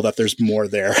all know that there's more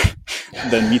there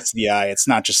than meets the eye. It's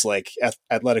not just like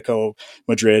Atletico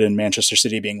Madrid and Manchester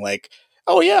City being like,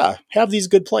 oh yeah, have these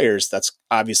good players. That's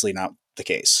obviously not the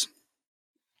case.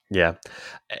 Yeah.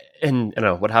 And you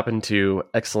know what happened to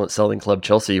excellent selling club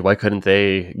Chelsea? Why couldn't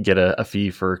they get a fee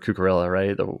for Cucurella,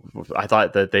 right? I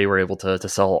thought that they were able to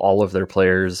sell all of their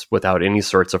players without any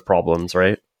sorts of problems,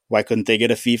 right? Why couldn't they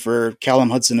get a fee for Callum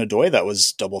Hudson-Odoi that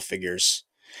was double figures?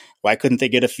 Why couldn't they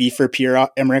get a fee for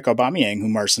Pierre-Emerick Aubameyang,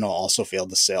 whom Arsenal also failed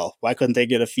to sell? Why couldn't they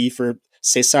get a fee for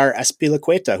Cesar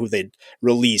Azpilicueta, who they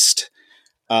released?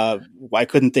 Why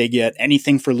couldn't they get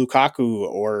anything for Lukaku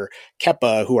or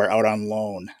Kepa, who are out on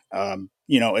loan?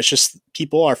 It's just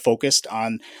people are focused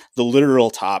on the literal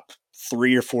top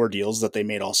 3 or 4 deals that they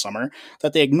made all summer,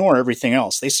 that they ignore everything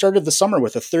else. They started the summer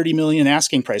with a 30 million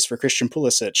asking price for Christian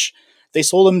Pulisic. They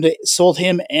sold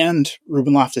him and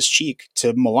Ruben Loftus-Cheek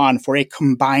to Milan for a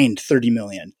combined 30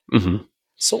 million. Mm-hmm.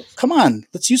 So come on,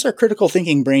 let's use our critical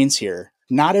thinking brains here.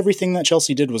 Not everything that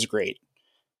Chelsea did was great.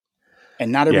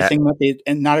 And not everything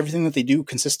that they do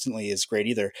consistently is great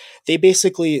either. They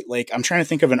basically, like, I'm trying to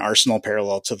think of an Arsenal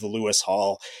parallel to the Lewis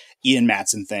Hall, Ian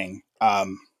Maatson thing. I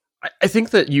think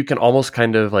that you can almost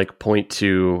kind of like point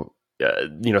to,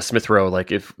 Smith Rowe.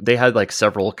 Like if they had like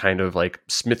several kind of like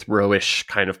Smith Rowe-ish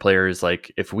kind of players,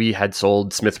 like if we had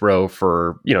sold Smith Rowe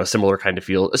for, similar kind of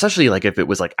field, especially like if it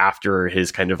was like after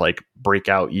his kind of like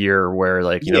breakout year where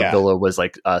like, Villa was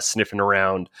like sniffing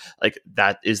around, like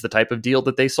that is the type of deal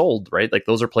that they sold, right? Like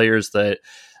those are players that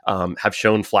have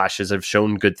shown flashes, have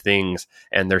shown good things,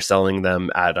 and they're selling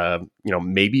them at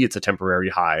maybe it's a temporary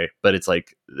high, but it's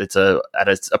like it's at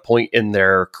a point in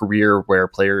their career where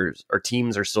players or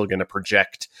teams are still going to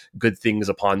project good things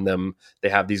upon them. They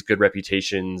have these good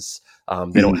reputations.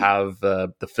 They don't have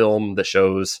the film that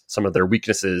shows some of their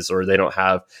weaknesses, or they don't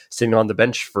have sitting on the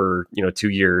bench for 2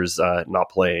 years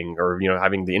not playing, or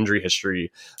having the injury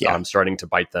history starting to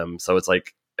bite them. So it's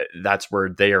like that's where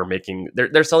they are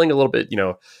they're selling a little bit,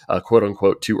 quote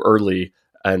unquote, too early.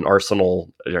 And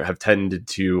Arsenal have tended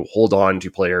to hold on to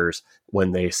players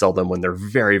when they sell them when they're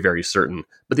very, very certain.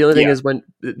 But the other thing is when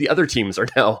the other teams are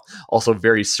now also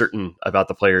very certain about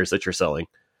the players that you're selling.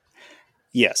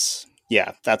 Yes.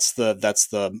 Yeah. That's the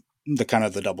kind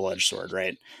of the double-edged sword,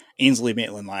 right? Ainsley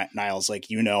Maitland-Niles, like,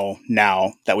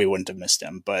 now that we wouldn't have missed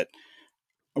him, but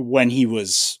when he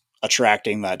was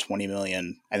attracting that 20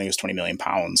 million, I think it was 20 million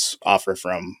pounds offer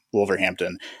from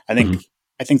Wolverhampton, I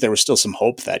think there was still some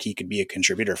hope that he could be a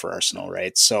contributor for Arsenal,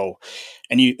 right? So,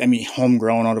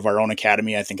 homegrown out of our own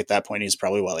academy, I think at that point he's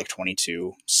probably like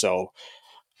 22. So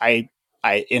I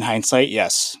in hindsight,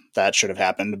 yes, that should have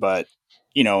happened, but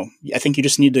I think you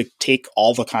just need to take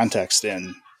all the context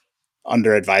in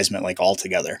under advisement, like all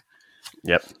together.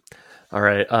 Yep. All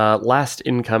right. Last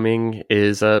incoming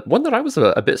is one that I was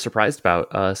a bit surprised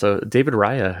about. So David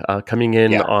Raya coming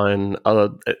in on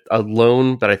a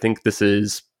loan, but I think this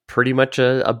is pretty much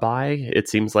a buy. It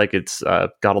seems like it's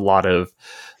got a lot of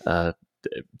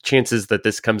chances that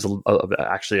this comes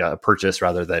actually a purchase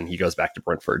rather than he goes back to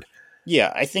Brentford.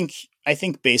 Yeah, I think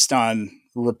based on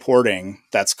reporting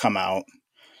that's come out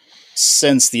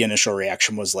since the initial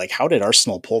reaction was like, how did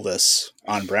Arsenal pull this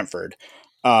on Brentford?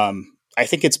 I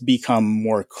think it's become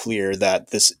more clear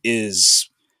that this is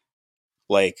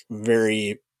like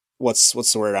very what's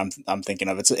the word I'm thinking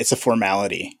of? It's a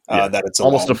formality that it's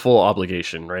almost a full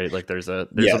obligation, right? Like there's a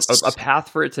path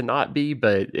for it to not be,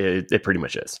 but it pretty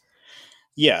much is.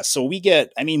 Yeah, so we get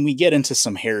into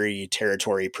some hairy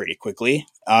territory pretty quickly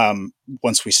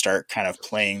once we start kind of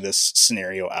playing this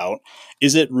scenario out.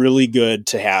 Is it really good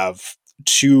to have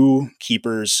 2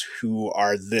 keepers who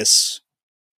are this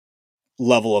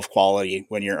level of quality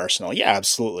when you're Arsenal? Yeah,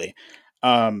 absolutely.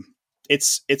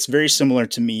 It's very similar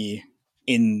to me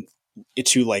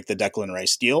to like the Declan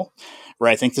Rice deal, where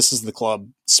I think this is the club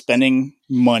spending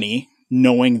money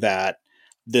knowing that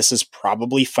this is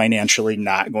probably financially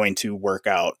not going to work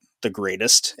out the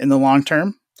greatest in the long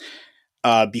term,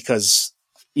 because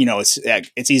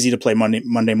it's easy to play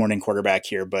Monday morning quarterback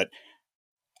here, but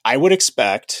I would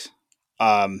expect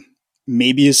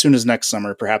maybe as soon as next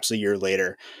summer, perhaps a year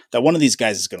later, that one of these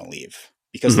guys is going to leave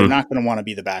because they're not going to want to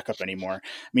be the backup anymore.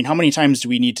 I mean, how many times do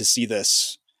we need to see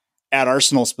this at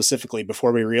Arsenal specifically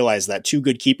before we realize that 2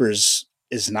 good keepers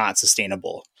is not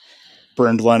sustainable?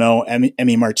 Bernd Leno,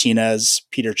 Emi Martinez,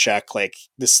 Peter Cech, like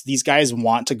these guys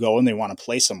want to go and they want to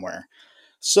play somewhere.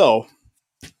 So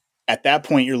at that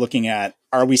point, you're looking at,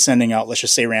 are we sending out, let's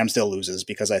just say Ramsdale loses,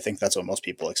 because I think that's what most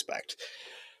people expect.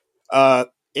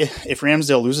 If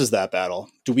Ramsdale loses that battle,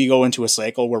 do we go into a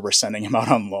cycle where we're sending him out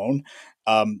on loan?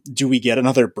 Do we get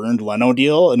another Bernd Leno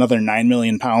deal, another £9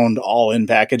 million all-in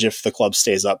package if the club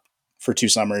stays up for 2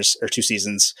 summers or 2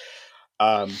 seasons?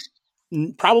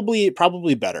 Probably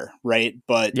better, right?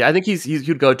 But yeah, I think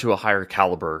he'd go to a higher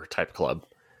caliber type club.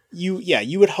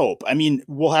 you would hope. I mean,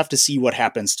 we'll have to see what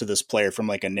happens to this player from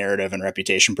like a narrative and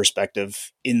reputation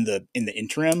perspective in the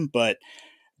interim, but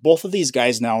both of these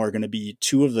guys now are going to be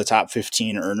two of the top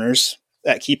 15 earners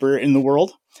at keeper in the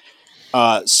world.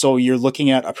 So you're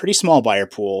looking at a pretty small buyer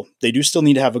pool. They do still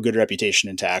need to have a good reputation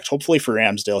intact. Hopefully for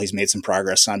Ramsdale, he's made some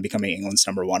progress on becoming England's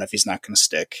number one if he's not going to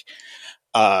stick.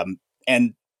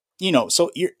 And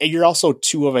so you're also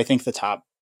two of, I think, the top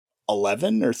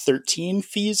 11 or 13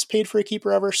 fees paid for a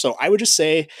keeper ever. So I would just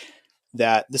say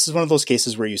that this is one of those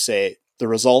cases where you say the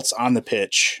results on the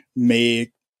pitch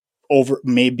may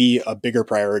be a bigger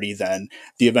priority than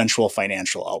the eventual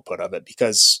financial output of it,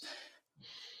 because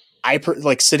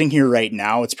like sitting here right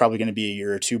now, it's probably going to be a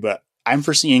year or two, but I'm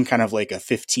foreseeing kind of like a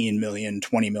 15 million,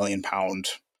 20 million pound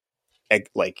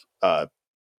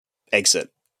exit.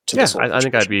 Yeah, I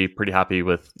think I'd be pretty happy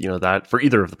with that for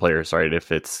either of the players, right?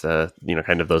 If it's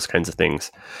kind of those kinds of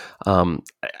things. I'm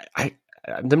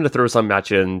going to throw some at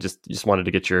you and just wanted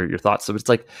to get your thoughts. So it's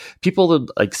like people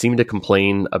like seem to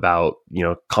complain about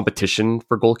competition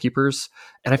for goalkeepers,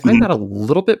 and I find that a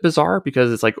little bit bizarre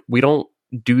because it's like we don't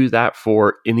do that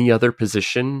for any other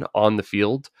position on the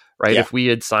field, right? Yeah. If we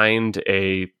had signed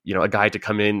a guy to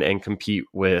come in and compete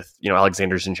with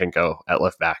Alexander Zinchenko at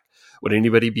left back, would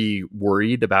anybody be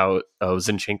worried about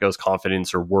Zinchenko's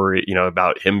confidence or worry,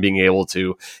 about him being able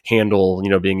to handle,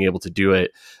 being able to do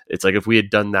it? It's like if we had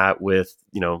done that with,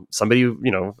 somebody,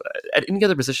 at any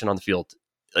other position on the field,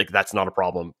 like that's not a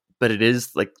problem. But it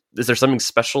is like, is there something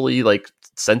specially like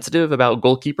sensitive about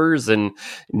goalkeepers and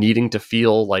needing to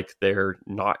feel like they're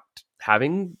not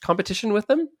having competition with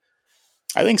them?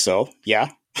 I think so. Yeah.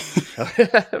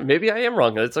 Maybe I am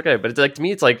wrong. It's okay. But it's like, to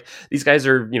me, it's like these guys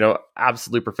are,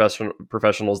 absolute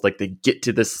professionals. Like they get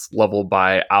to this level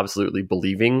by absolutely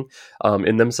believing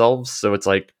in themselves. So it's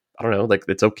like, I don't know, like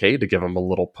it's okay to give them a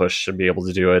little push and be able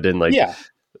to do it. And like, yeah.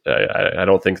 I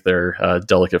don't think they're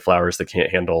delicate flowers that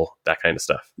can't handle that kind of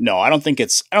stuff. No, I don't think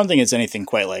it's anything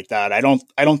quite like that. I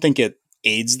don't think it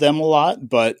aids them a lot,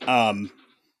 but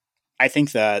I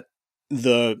think that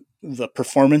the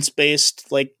performance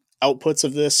based like outputs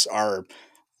of this are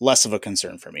less of a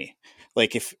concern for me.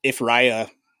 Like if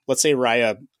Raya, let's say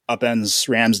Raya upends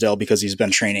Ramsdale because he's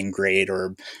been training great,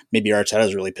 or maybe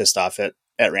Arteta's really pissed off at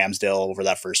Ramsdale over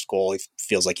that first goal. He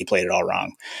feels like he played it all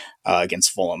wrong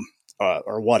against Fulham.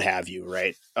 Or what have you,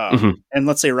 right? And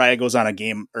let's say Raya goes on a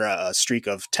game or a streak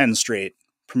of 10 straight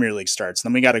Premier League starts.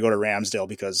 Then we got to go to Ramsdale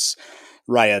because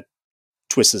Raya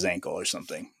twists his ankle or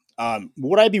something.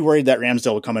 Would I be worried that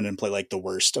Ramsdale would come in and play like the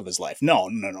worst of his life? No.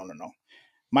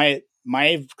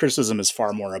 My criticism is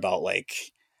far more about like,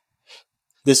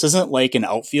 this isn't like an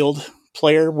outfield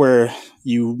player where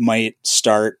you might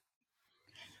start,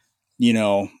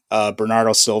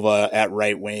 Bernardo Silva at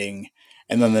right wing,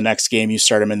 and then the next game you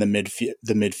start him in the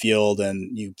midfield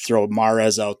and you throw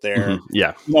Mahrez out there.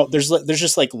 Yeah. There's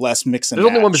just like less mix and match.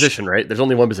 There's only one position, right? There's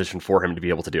only one position for him to be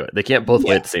able to do it. They can't both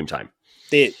play at the same time.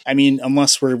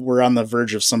 Unless we're on the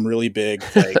verge of some really big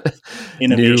like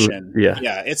innovation.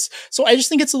 So I just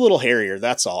think it's a little hairier.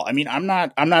 That's all. I mean, I'm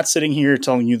not sitting here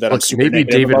telling you that. Maybe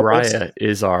David Raya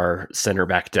is our center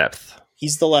back depth.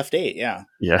 He's the left 8. Yeah.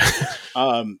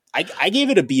 I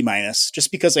gave it a B-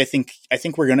 just because I think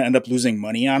we're going to end up losing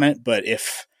money on it. But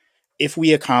if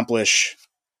we accomplish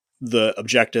the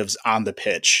objectives on the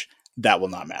pitch, that will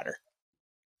not matter.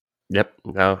 Yep.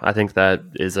 No, I think that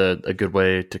is a good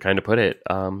way to kind of put it.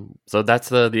 So that's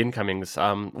the incomings.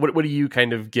 What do you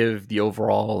kind of give the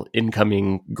overall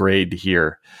incoming grade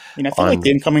here? I mean, I feel like the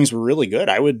incomings were really good.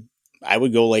 I would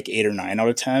go like 8 or 9 out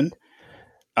of 10.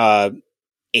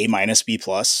 A-, B+.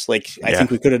 Like, I think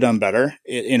we could have done better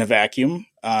in a vacuum.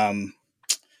 I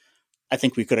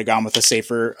think we could have gone with a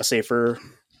safer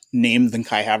name than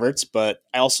Kai Havertz, but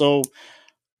I also,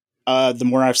 the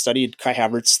more I've studied Kai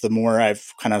Havertz, the more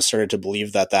I've kind of started to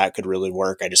believe that could really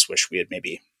work. I just wish we had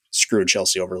maybe screwed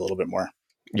Chelsea over a little bit more.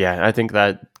 Yeah, I think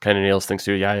that kind of nails things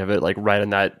too. Yeah, I have it like right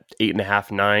in that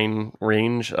 8.5, 9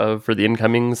 range for the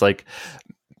incomings. Like,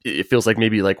 it feels like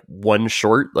maybe like one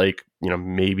short, like,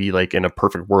 maybe like in a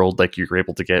perfect world, like you're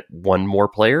able to get one more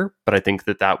player. But I think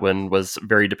that one was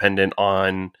very dependent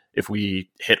on if we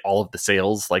hit all of the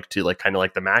sales, like to like kind of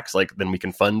like the max, like then we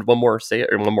can fund one more sale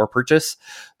or one more purchase.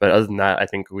 But other than that, I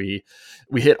think we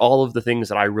hit all of the things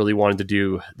that I really wanted to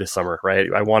do this summer,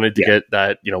 right? I wanted to get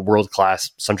that,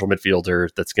 world-class central midfielder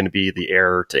that's going to be the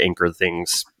heir to anchor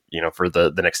things, for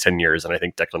the next 10 years. And I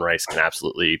think Declan Rice can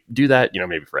absolutely do that,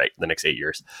 maybe for the next 8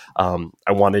 years. I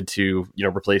wanted to,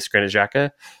 replace Granit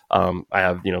Xhaka. I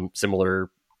have,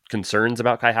 similar concerns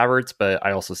about Kai Havertz, but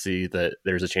I also see that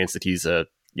there's a chance that he's a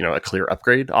a clear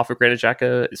upgrade off of Granit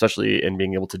Xhaka, especially in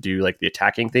being able to do like the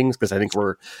attacking things, because I think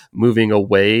we're moving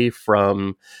away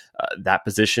from that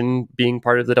position being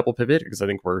part of the double pivot, because I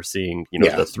think we're seeing the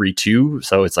 3-2,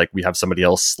 so it's like we have somebody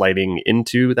else sliding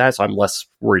into that, so I'm less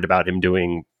worried about him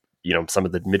doing some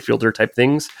of the midfielder type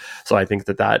things. So I think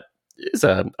that is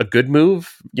a good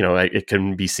move. It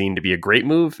can be seen to be a great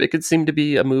move. It could seem to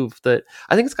be a move that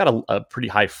I think it's got a pretty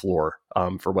high floor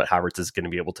for what Havertz is going to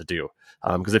be able to do.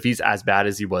 Because if he's as bad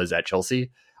as he was at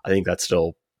Chelsea, I think that's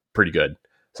still pretty good.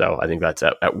 So I think that's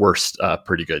at worst a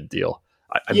pretty good deal.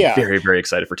 I'm very, very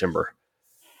excited for Timber.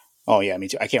 Oh yeah, me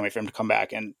too. I can't wait for him to come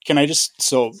back. And can we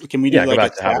do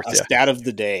like a stat of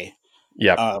the day?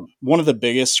 Yeah. One of the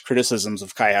biggest criticisms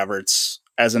of Kai Havertz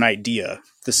as an idea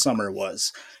this summer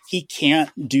was he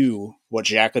can't do what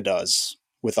Xhaka does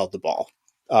without the ball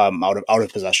out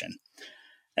of possession.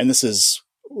 And this is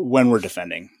when we're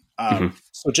defending.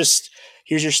 So just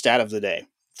here's your stat of the day.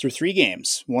 Through 3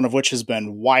 games, one of which has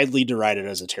been widely derided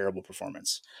as a terrible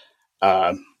performance.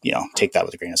 Take that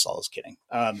with a grain of salt. I was kidding.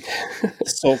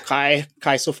 So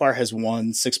Kai so far has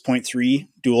won 6.3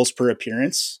 duels per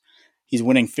appearance. He's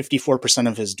winning 54%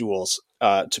 of his duels.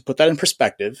 To put that in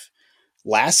perspective,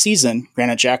 last season,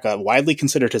 Granit Xhaka, widely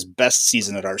considered his best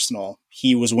season at Arsenal,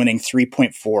 he was winning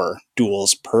 3.4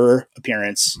 duels per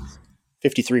appearance,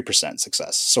 53%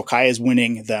 success. So Kai is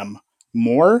winning them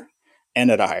more and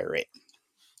at a higher rate.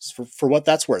 For what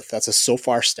that's worth, that's a so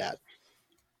far stat.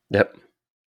 Yep.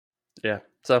 Yeah.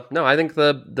 So no, I think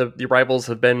the arrivals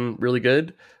have been really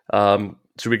good.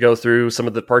 Should we go through some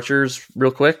of the departures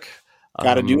real quick?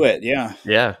 Got to do it. Yeah.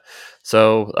 Yeah.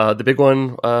 So the big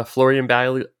one, Florian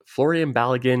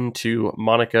Balogun to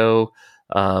Monaco.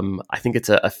 I think it's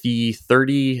a fee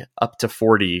 30 up to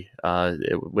 40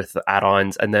 with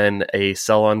add-ons, and then a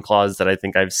sell-on clause that I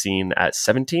think I've seen at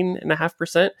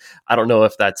 17.5%. I don't know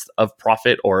if that's of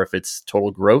profit or if it's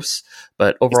total gross,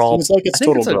 but overall, it seems like it's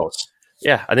total gross.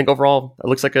 Yeah, I think overall it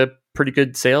looks like a pretty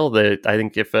good sale. That I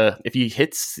think if he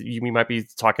hits, we might be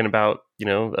talking about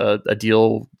a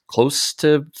deal close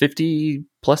to 50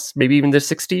 plus, maybe even the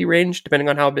 60 range, depending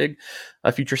on how big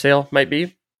a future sale might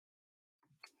be.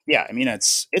 Yeah, I mean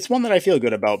it's one that I feel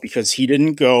good about because he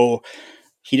didn't go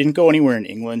anywhere in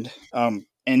England,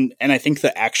 and I think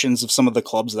the actions of some of the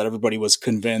clubs that everybody was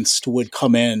convinced would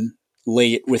come in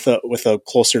late with a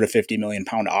closer to £50 million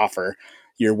offer.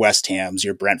 Your West Hams,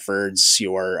 your Brentfords,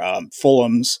 your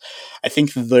Fulhams. I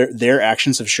think their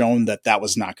actions have shown that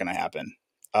was not going to happen.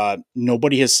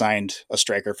 Nobody has signed a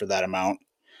striker for that amount.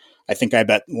 I think I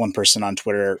bet one person on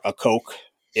Twitter a Coke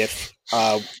if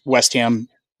West Ham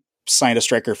signed a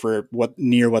striker for what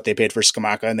they paid for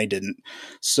Scamacca, and they didn't.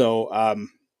 So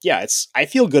I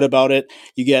feel good about it.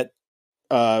 You get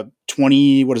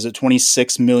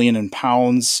 26 million in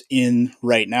pounds in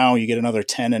right now. You get another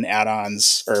 10 in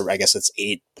add-ons, or I guess it's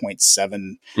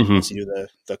 8.7 once you do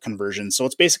the conversion. So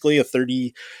it's basically a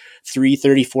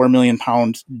 34 million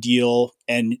pound deal.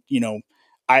 And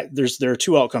there are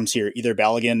 2 outcomes here. Either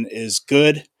Balogun is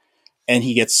good and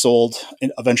he gets sold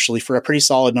eventually for a pretty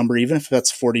solid number, even if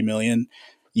that's 40 million.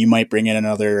 You might bring in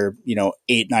another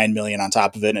 8-9 million on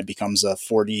top of it, and it becomes a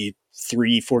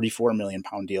 44 million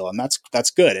pound deal, and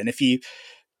that's good. And if he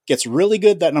gets really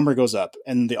good, that number goes up.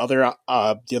 And the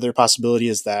other possibility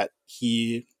is that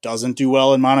he doesn't do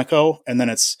well in Monaco, and then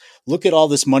it's look at all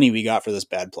this money we got for this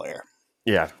bad player.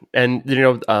 Yeah, and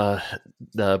the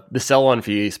sell-on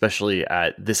fee, especially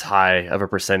at this high of a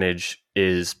percentage,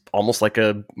 is almost like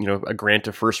a grant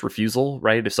of first refusal,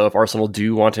 right? So if Arsenal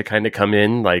do want to kind of come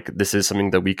in, like this is something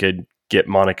that we could get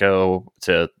Monaco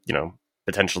to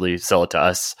potentially sell it to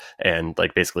us, and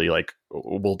like basically like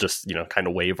we'll just kind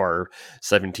of waive our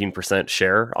 17%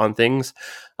 share on things.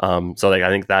 So like I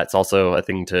think that's also a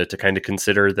thing to kind of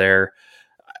consider there.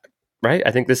 Right.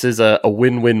 I think this is a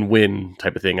win-win-win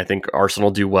type of thing. I think Arsenal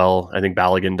do well. I think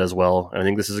Balogun does well. And I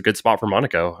think this is a good spot for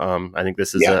Monaco. I think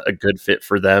this is a good fit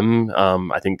for them.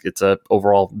 I think it's a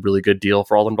overall really good deal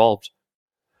for all involved.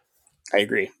 I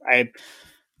agree.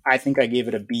 I think I gave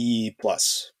it a B+.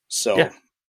 So yeah.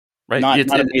 Right. Not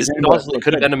amazing, it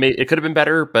could have been it could have been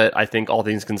better, but I think all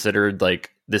things considered,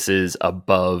 like this is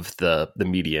above the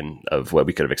median of what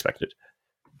we could have expected.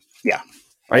 Yeah.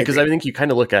 Right, because I think you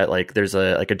kind of look at like there's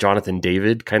a Jonathan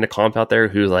David kind of comp out there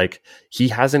who like he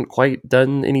hasn't quite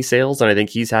done any sales, and I think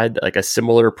he's had like a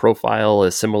similar profile,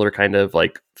 a similar kind of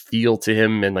like feel to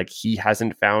him, and like he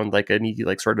hasn't found like any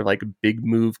like sort of like big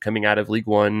move coming out of League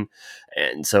One,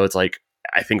 and so it's like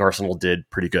I think Arsenal did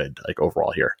pretty good like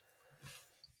overall here.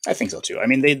 I think so too. I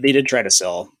mean, they did try to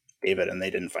sell David, and they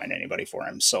didn't find anybody for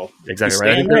him. So Exactly he's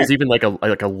right. I think staying there there. was even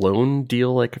like a loan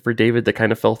deal like for David that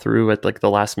kind of fell through at like the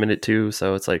last minute too.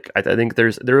 So it's like I think there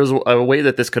is a way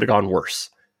that this could have gone worse.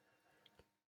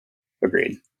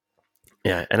 Agreed.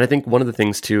 Yeah, and I think one of the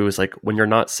things too is like when you're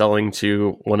not selling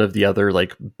to one of the other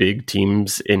like big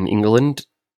teams in England,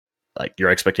 like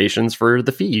your expectations for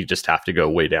the fee just have to go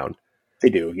way down. They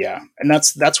do, yeah, and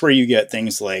that's where you get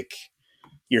things like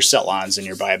your sell-ons and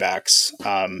your buybacks,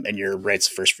 and your rights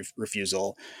of first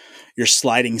refusal, your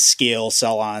sliding scale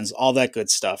sell-ons, all that good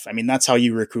stuff. I mean, that's how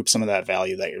you recoup some of that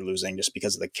value that you're losing, just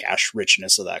because of the cash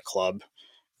richness of that club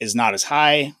is not as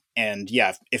high. And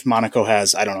yeah, if Monaco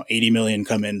has, I don't know, 80 million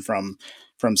come in from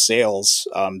sales,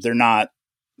 they're not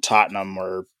Tottenham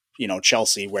or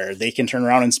Chelsea, where they can turn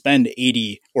around and spend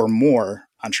 80 or more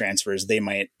on transfers. They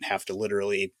might have to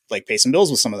literally like pay some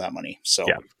bills with some of that money. So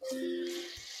yeah.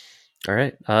 All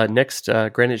right. Next,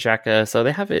 Granit Xhaka. So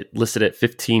they have it listed at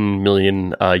 15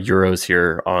 million euros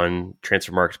here on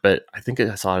Transfermarkt, but I think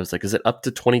I saw it was like, is it up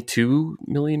to 22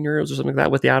 million euros or something like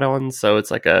that with the add-ons? So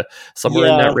it's like a somewhere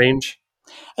in that range.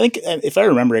 I think if I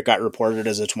remember, it got reported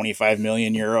as a 25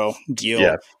 million euro deal.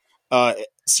 Yeah. It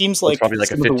seems So it's like probably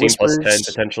like a 15 plus 10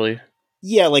 potentially.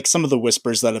 Yeah, like some of the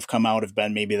whispers that have come out have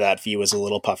been maybe that fee was a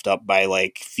little puffed up by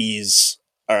like fees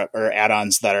or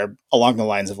add-ons that are along the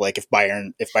lines of like if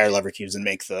Bayer Leverkusen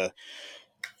make the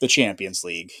Champions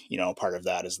League, part of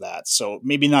that is that. So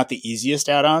maybe not the easiest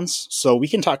add-ons. So we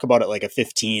can talk about it like a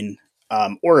 15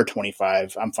 or a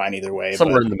 25. I'm fine either way.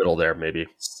 Somewhere in the middle there, maybe.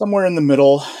 Somewhere in the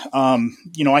middle.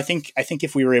 I think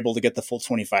if we were able to get the full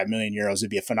 25 million euros, it'd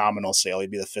be a phenomenal sale.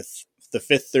 He'd be the fifth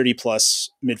 30 plus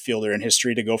midfielder in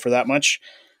history to go for that much.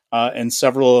 And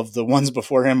several of the ones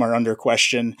before him are under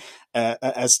question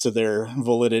as to their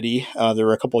validity. There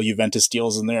were a couple of Juventus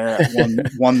deals in there,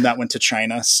 one that went to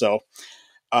China. So,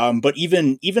 but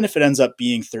even if it ends up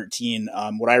being 13,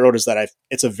 what I wrote is that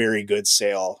it's a very good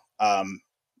sale.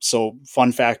 So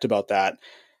fun fact about that,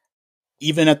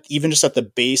 even just at the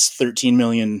base 13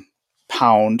 million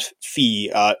pound fee,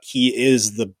 he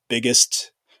is the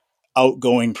biggest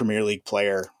outgoing Premier League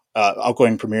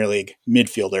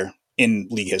midfielder in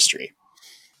league history.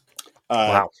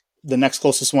 Wow. The next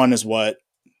closest one is what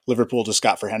Liverpool just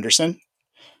got for Henderson,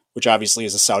 which obviously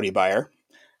is a Saudi buyer.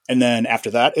 And then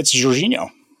after that, it's Jorginho.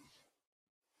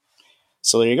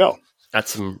 So there you go.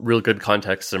 That's some real good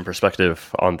context and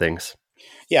perspective on things.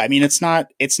 Yeah, I mean, it's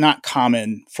not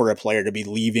common for a player to be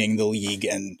leaving the league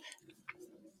and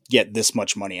get this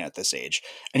much money at this age.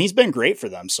 And he's been great for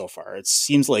them so far. It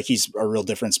seems like he's a real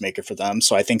difference maker for them.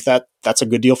 So I think that's a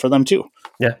good deal for them too.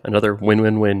 Yeah, another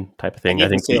win-win-win type of thing. I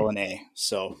think sale an A.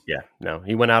 So yeah, no,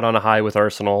 he went out on a high with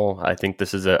Arsenal. I think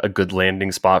this is a good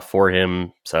landing spot for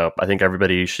him. So I think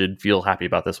everybody should feel happy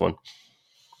about this one.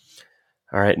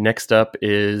 All right, next up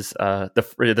is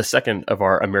the second of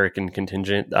our American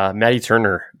contingent, Matty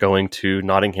Turner going to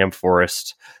Nottingham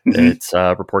Forest. Mm-hmm. It's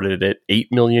reported at 8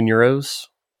 million euros.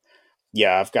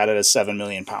 Yeah, I've got it as 7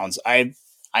 million pounds.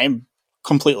 I'm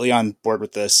completely on board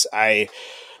with this. There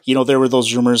were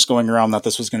those rumors going around that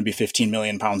this was going to be 15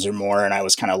 million pounds or more, and I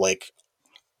was kind of like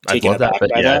taken aback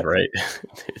by that. Right.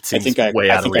 It seems I think way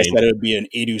out of range. I said it would be an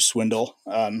Edu swindle,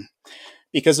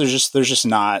 because there's just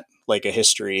not like a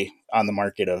history on the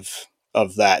market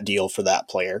of that deal for that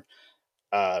player.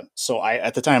 So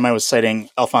at the time I was citing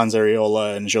Alphonse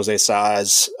Areola and Jose Sa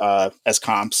as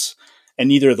comps, and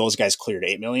neither of those guys cleared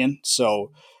 8 million.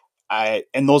 So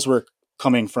and those were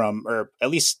coming from, or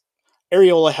at least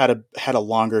Areola had a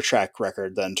longer track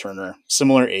record than Turner,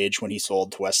 similar age when he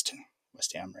sold to West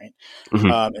Ham, right?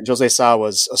 Mm-hmm. And Jose Sa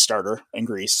was a starter in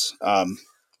Greece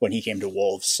when he came to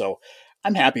Wolves. So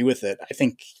I'm happy with it. I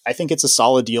think it's a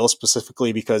solid deal,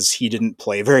 specifically because he didn't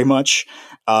play very much,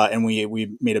 and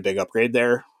we made a big upgrade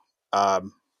there. I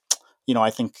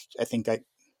think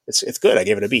it's good. I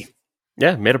gave it a B.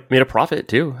 Yeah, made a profit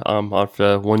too off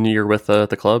 1 year with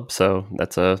the club, so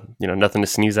that's nothing to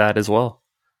sneeze at as well.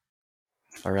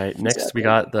 All right, next we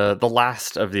got the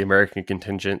last of the American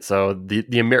contingent. So the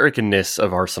Americanness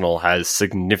of Arsenal has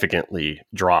significantly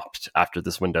dropped after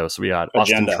this window. So we got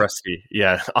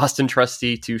Austin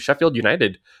Trusty to Sheffield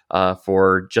United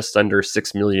for just under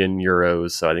 6 million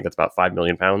euros. So I think that's about 5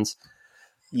 million pounds.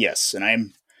 Yes, and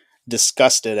I'm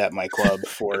disgusted at my club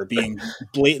for being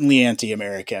blatantly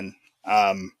anti-American,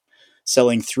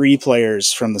 selling 3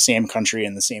 players from the same country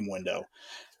in the same window.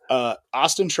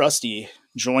 Austin Trusty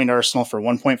joined Arsenal for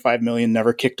 1.5 million,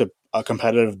 never kicked a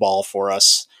competitive ball for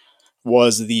us,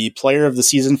 was the player of the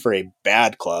season for a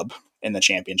bad club in the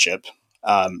Championship,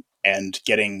 and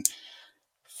getting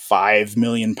 5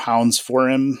 million pounds for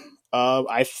him,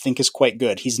 I think is quite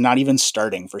good. He's not even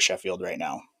starting for Sheffield right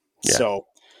now. Yeah. So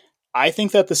I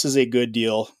think that this is a good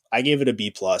deal. I gave it a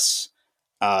B plus.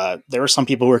 There were some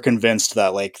people who were convinced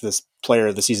that like this player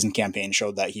of the season campaign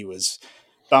showed that he was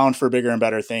bound for bigger and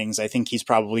better things. I think he's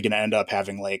probably going to end up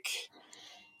having like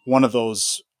one of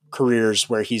those careers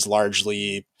where he's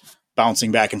largely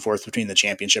bouncing back and forth between the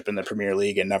championship and the Premier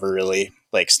League and never really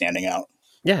like standing out.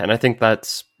 Yeah, and I think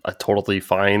that's a totally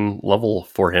fine level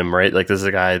for him, right? Like, this is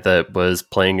a guy that was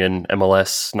playing in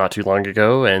MLS not too long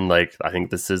ago, and like, I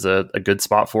think this is a good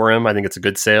spot for him. I think it's a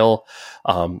good sale.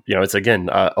 It's again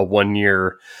a 1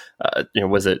 year.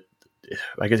 Was it?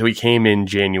 I guess we came in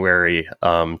January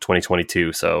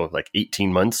 2022, so like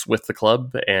 18 months with the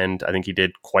club, and I think he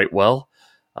did quite well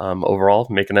overall,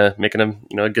 making a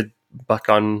a good buck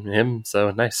on him.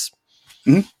 So nice.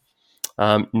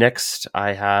 Mm-hmm. Next,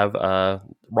 I have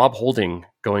Rob Holding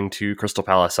going to Crystal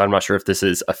Palace. I'm not sure if this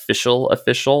is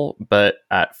official, but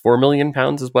at £4 million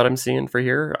is what I'm seeing for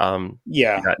here.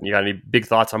 Yeah. You got any big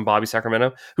thoughts on Bobby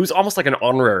Sacramento, who's almost like an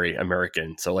honorary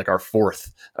American? So like our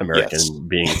fourth American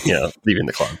being, leaving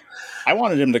the club. I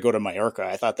wanted him to go to Mallorca.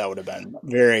 I thought that would have been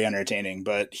very entertaining,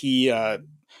 but he, I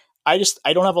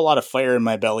don't have a lot of fire in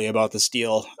my belly about this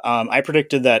deal. I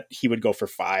predicted that he would go for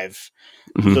 5.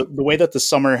 Mm-hmm. The way that the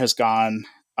summer has gone,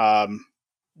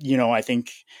 I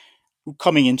think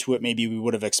coming into it, maybe we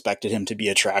would have expected him to be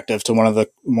attractive to one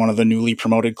of the newly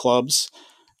promoted clubs.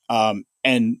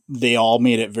 And they all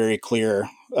made it very clear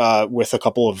with a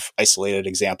couple of isolated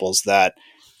examples that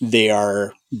they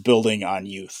are building on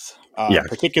youth,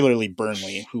 particularly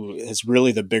Burnley, who is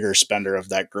really the bigger spender of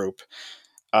that group.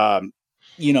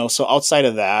 So outside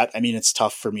of that, I mean, it's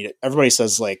tough for me everybody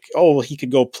says like, oh, well, he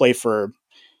could go play for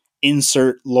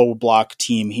insert low block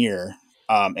team here.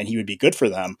 And he would be good for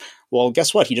them. Well,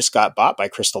 guess what? He just got bought by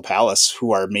Crystal Palace,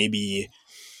 who are maybe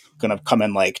going to come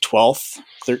in like 12th,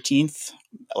 13th,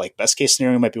 like best case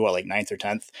scenario might be like 9th or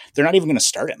 10th. They're not even going to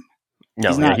start him.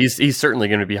 No, he's certainly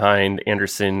going to be behind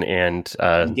Anderson and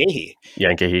Gahey. Yeah,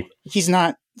 and Gahey. He's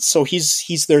not. So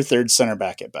he's their third center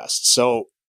back at best. So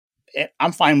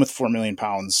I'm fine with £4 million.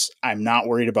 I'm not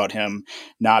worried about him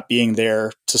not being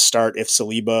there to start if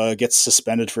Saliba gets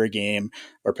suspended for a game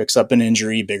or picks up an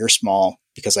injury, big or small,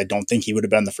 because I don't think he would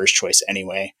have been the first choice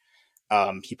anyway.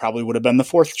 He probably would have been the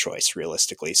 4th choice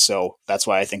realistically. So that's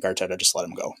why I think Arteta just let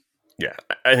him go. Yeah,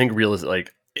 I think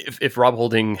like if Rob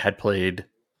Holding had played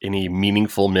any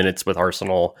meaningful minutes with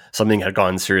Arsenal, something had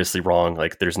gone seriously wrong.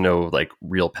 Like, there's no like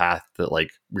real path that like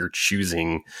we're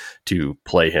choosing to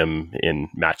play him in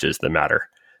matches that matter,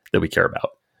 that we care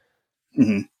about.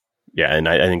 Mm-hmm. Yeah, and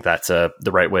I think that's the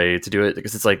right way to do it,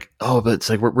 because it's like, oh, but it's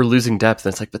like we're losing depth,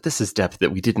 and it's like, but this is depth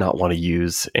that we did not want to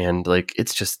use, and like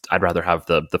it's just, I'd rather have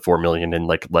the $4 million and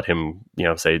like let him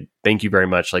say thank you very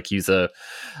much. Like, he's a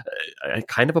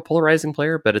kind of a polarizing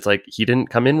player, but it's like he didn't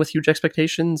come in with huge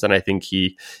expectations, and I think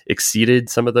he exceeded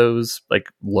some of those like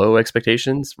low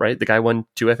expectations. Right, the guy won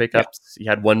 2 FA Cups. He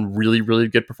had one really, really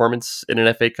good performance in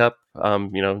an FA Cup.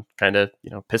 Kind of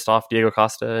pissed off Diego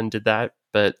Costa and did that.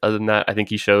 But other than that, I think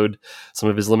he showed some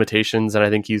of his limitations, and I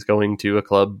think he's going to a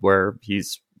club where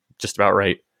he's just about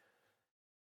right.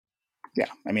 Yeah,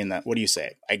 I mean, what do you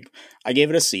say? I gave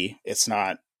it a C. It's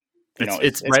not,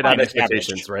 it's right on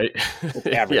expectations, right? It's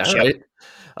average. Yeah,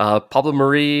 right. Pablo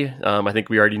Mari, I think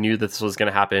we already knew that this was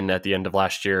going to happen at the end of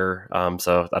last year,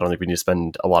 so I don't think we need to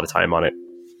spend a lot of time on it.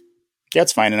 Yeah,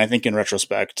 it's fine, and I think in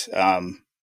retrospect,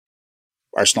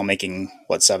 Arsenal making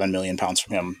 £7 million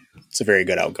from him, it's a very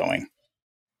good outgoing.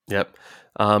 Yep.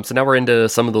 So now we're into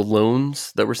some of the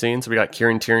loans that we're seeing. So we got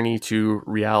Kieran Tierney to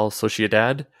Real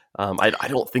Sociedad. I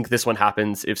don't think this one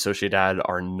happens if Sociedad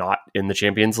are not in the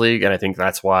Champions League. And I think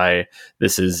that's why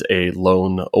this is a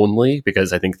loan only,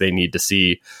 because I think they need to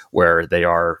see where they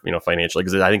are, financially,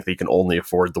 because I think they can only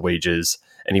afford the wages.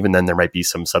 And even then there might be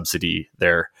some subsidy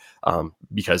there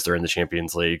because they're in the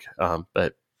Champions League.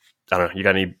 But I don't know. You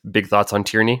got any big thoughts on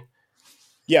Tierney?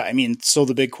 Yeah, I mean, so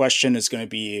the big question is going to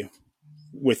be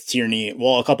with Tierney.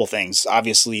 Well, a couple things.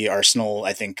 Obviously, Arsenal,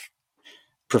 I think,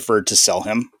 preferred to sell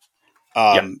him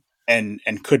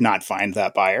and could not find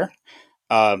that buyer.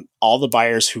 All the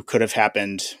buyers who could have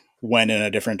happened went in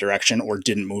a different direction or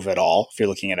didn't move at all, if you're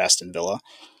looking at Aston Villa.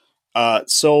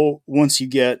 So once you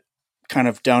get kind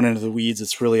of down into the weeds,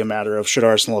 it's really a matter of should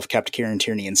Arsenal have kept Kieran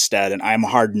Tierney instead? And I'm a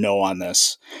hard no on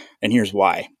this. And here's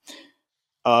why.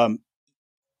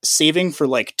 Saving for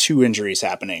like 2 injuries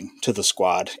happening to the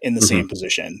squad in the same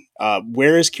position.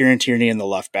 Where is Kieran Tierney in the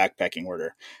left back pecking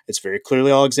order? It's very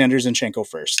clearly Alexander Zinchenko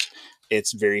first.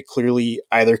 It's very clearly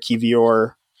either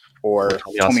Kivior or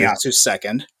Tomiyasu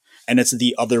second. And it's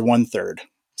the other 1/3.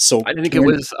 So I think it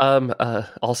was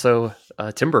also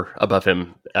Timber above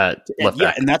him at left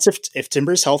back. And that's if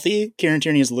Timber's healthy, Kieran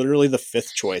Tierney is literally the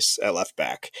 5th choice at left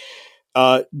back.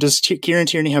 Does Kieran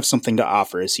Tierney have something to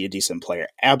offer? Is he a decent player?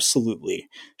 Absolutely.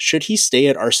 Should he stay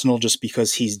at Arsenal just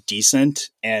because he's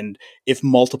decent? And if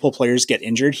multiple players get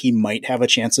injured, he might have a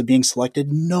chance of being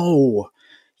selected? No.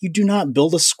 You do not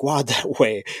build a squad that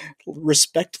way.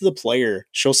 Respect the player.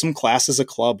 Show some class as a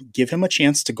club. Give him a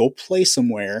chance to go play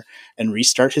somewhere and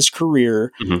restart his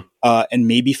career, and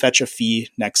maybe fetch a fee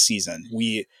next season.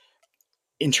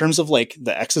 In terms of like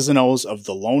the X's and O's of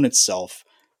the loan itself,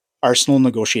 Arsenal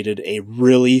negotiated a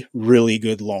really, really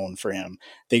good loan for him.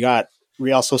 They got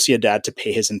Real Sociedad to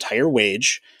pay his entire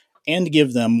wage and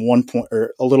give them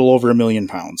a little over £1 million.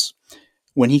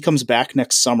 When he comes back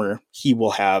next summer, he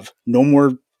will have no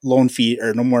more loan fee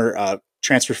or no more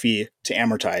transfer fee to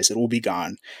amortize. It will be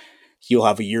gone. He'll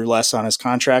have a year less on his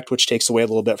contract, which takes away a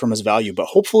little bit from his value, but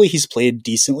hopefully he's played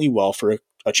decently well for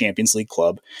a Champions League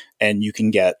club, and you can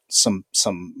get some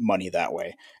money that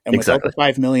way. And without the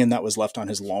 $5 million that was left on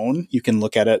his loan, you can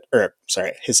look at it,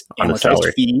 his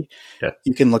amortized fee. Yeah.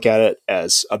 You can look at it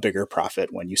as a bigger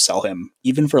profit when you sell him,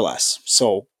 even for less.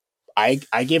 So I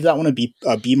gave that one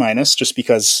a B minus, just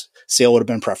because sale would have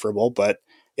been preferable, but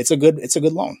it's a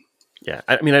good loan. Yeah,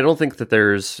 I mean, I don't think that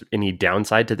there's any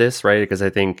downside to this, right? Because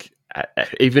I think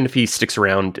even if he sticks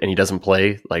around and he doesn't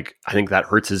play, like, I think that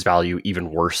hurts his value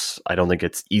even worse. I don't think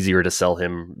it's easier to sell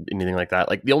him, anything like that.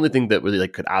 Like, the only thing that really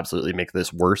like could absolutely make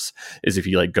this worse is if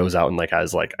he like goes out and like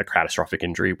has like a catastrophic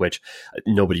injury, which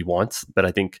nobody wants. But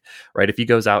I think, right, if he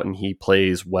goes out and he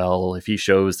plays well, if he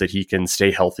shows that he can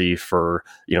stay healthy for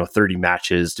 30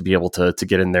 matches to be able to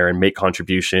get in there and make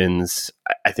contributions,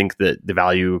 I think that the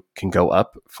value can go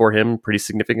up for him pretty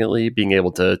significantly, being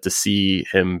able to see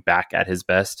him back at his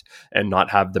best and not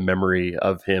have the memory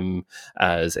of him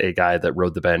as a guy that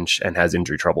rode the bench and has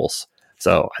injury troubles.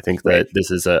 So I think that this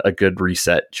is a good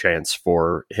reset chance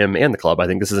for him and the club. I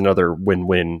think this is another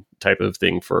win-win type of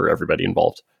thing for everybody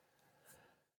involved.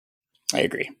 I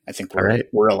agree. I think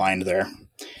we're aligned there.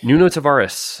 Nuno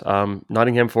Tavares,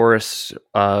 Nottingham Forest,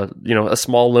 a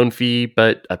small loan fee,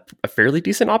 but a fairly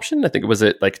decent option. I think it was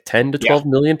at like 10 to 12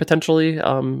 million potentially,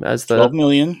 as the 12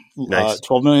 million, nice.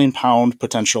 £12 million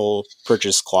potential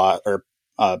purchase clause or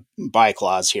buy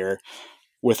clause here,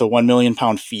 with a £1 million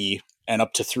fee and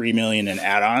up to 3 million in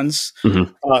add-ons.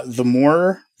 Mm-hmm.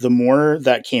 The more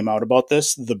that came out about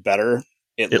this, the better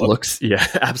it looks. Yeah,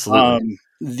 absolutely.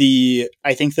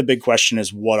 I think the big question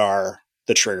is, what are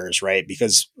the triggers, right?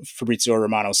 Because Fabrizio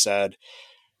Romano said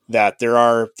that there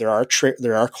are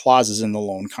clauses in the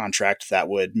loan contract that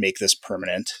would make this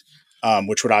permanent,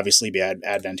 which would obviously be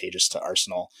advantageous to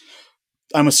Arsenal.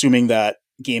 I'm assuming that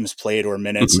games played or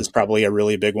minutes is probably a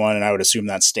really big one, and I would assume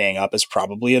that staying up is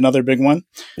probably another big one.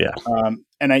 Yeah.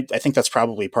 And I think that's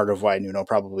probably part of why Nuno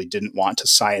probably didn't want to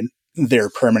sign there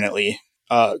permanently.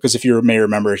 Because if you may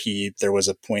remember, there was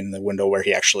a point in the window where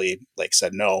he actually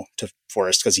said no to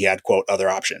Forest because he had, quote, other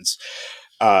options.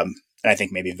 And I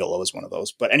think maybe Villa was one of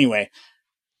those. But anyway,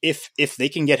 if they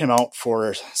can get him out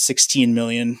for 16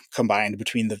 million combined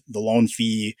between the loan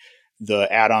fee,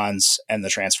 the add-ons, and the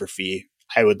transfer fee,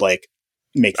 I would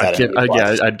make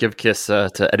that. I'd give Kiss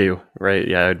to Edu, right?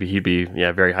 Yeah, he'd be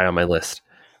very high on my list.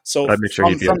 So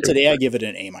from today, I give it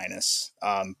an A minus.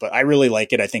 But I really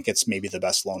like it. I think it's maybe the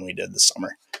best loan we did this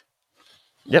summer.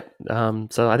 Yep.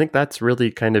 So I think that's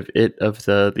really kind of it of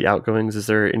the outgoings. Is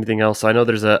there anything else? So I know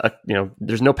there's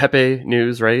there's no Pepe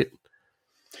news, right?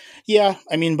 Yeah,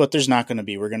 I mean, but there's not going to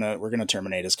be. We're gonna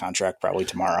terminate his contract probably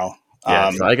tomorrow. Yeah,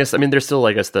 so I guess there's still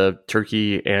the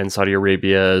Turkey and Saudi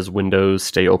Arabia's windows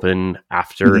stay open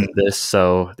after this.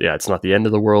 So yeah, it's not the end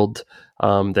of the world.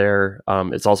 There.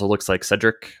 It also looks like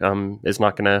Cedric is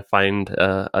not going to find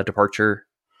a departure.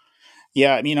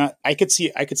 Yeah, I mean, I could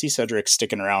see Cedric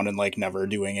sticking around and never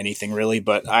doing anything really.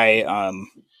 But I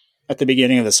at the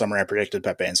beginning of the summer, I predicted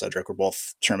Pepe and Cedric were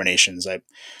both terminations.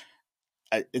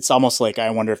 It's almost like I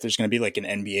wonder if there's going to be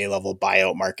an NBA level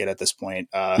buyout market at this point,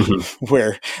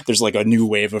 where there's a new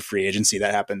wave of free agency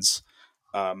that happens.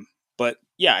 But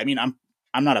yeah, I mean,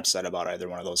 I'm not upset about either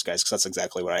one of those guys because that's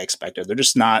exactly what I expected.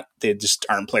 They just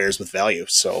aren't players with value.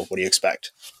 So what do you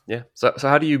expect? Yeah. So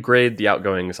how do you grade the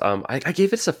outgoings? I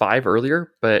gave it a 5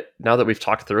 earlier, but now that we've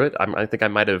talked through it, I think I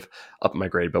might have upped my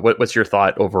grade. But what's your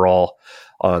thought overall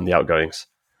on the outgoings?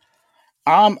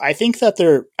 I think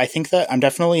that I'm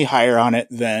definitely higher on it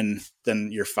than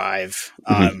your 5.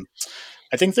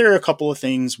 I think there are a couple of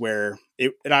things where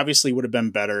it obviously would have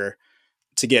been better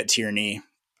to get Tierney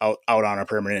out on a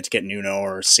permanent, to get Nuno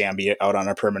or Sambi out on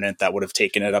a permanent. That would have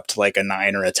taken it up to a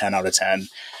 9 or a 10 out of 10.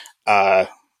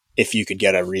 if you could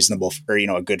get a reasonable or,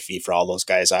 a good fee for all those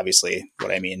guys, obviously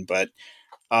what I mean. But,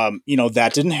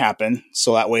 that didn't happen.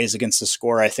 So that weighs against the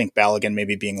score. I think Balogun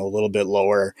maybe being a little bit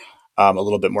lower, a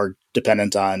little bit more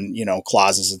dependent on,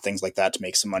 clauses and things like that to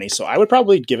make some money. So I would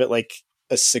probably give it like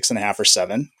a 6.5 or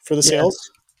 7 for the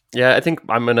sales. Yeah, I think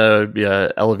I'm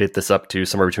gonna elevate this up to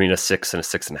somewhere between a 6 and a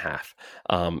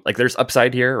 6.5. Like there's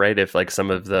upside here, right? If like some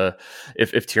of the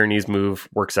if Tierney's move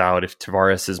works out, if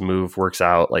Tavares's move works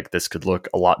out, like this could look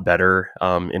a lot better.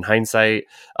 In hindsight,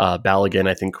 Balogun,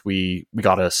 I think we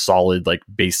got a solid like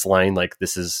baseline. Like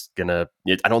this is gonna.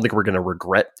 I don't think we're gonna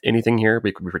regret anything here.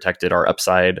 We protected our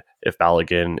upside if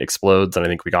Balogun explodes, and I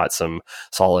think we got some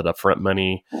solid upfront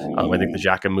money. I think the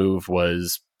Xhaka move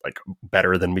was like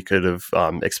better than we could have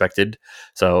expected.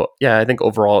 So yeah, I think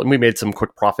overall, and we made some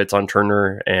quick profits on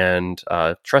Turner and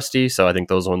Trusty. So I think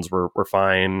those ones were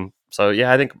fine. So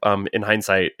yeah, I think in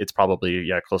hindsight, it's probably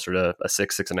closer to a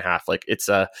 6.5. Like it's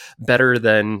better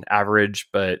than average,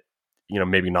 but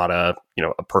maybe not a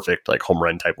perfect like home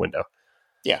run type window.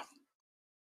 Yeah,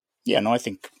 no, I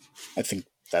think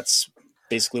that's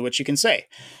basically what you can say.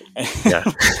 Yeah.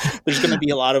 There's going to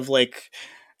be a lot of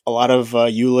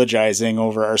eulogizing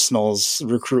over Arsenal's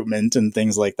recruitment and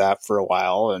things like that for a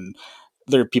while. And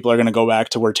people are going to go back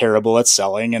to we're terrible at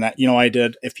selling. And I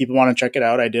did, if people want to check it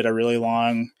out, I did a really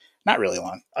long, not really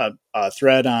long,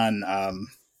 thread on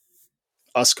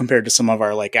us compared to some of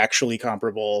our like actually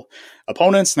comparable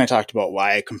opponents. And I talked about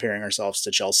why comparing ourselves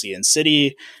to Chelsea and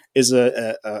City is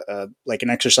a like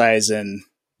an exercise in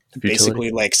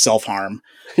basically like self-harm.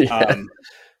 Yeah.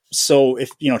 So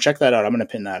if, check that out, I'm going to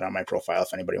pin that on my profile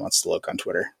if anybody wants to look on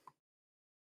Twitter.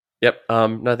 Yep.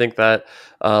 I think that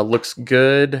looks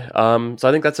good. So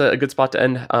I think that's a good spot to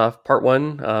end part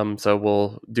one. So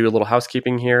we'll do a little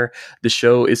housekeeping here. The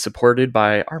show is supported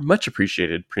by our much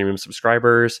appreciated premium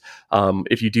subscribers.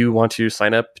 If you do want to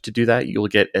sign up to do that, you'll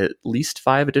get at least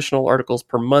 5 additional articles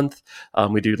per month.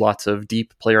 We do lots of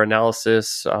deep player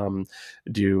analysis,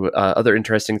 do other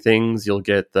interesting things. You'll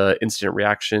get the instant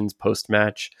reactions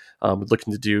post-match. We're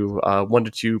looking to do 1 to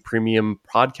 2 premium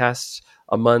podcasts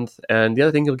a month. And the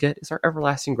other thing you'll get is our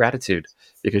everlasting gratitude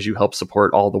because you help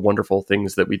support all the wonderful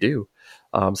things that we do.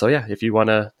 So yeah, if you want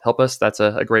to help us, that's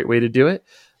a great way to do it.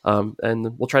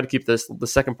 And we'll try to keep the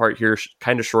second part here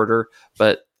kind of shorter.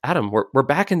 But Adam, we're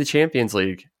back in the Champions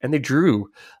League, and they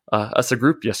drew us a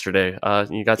group yesterday.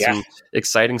 You got some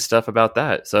exciting stuff about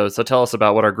that. So tell us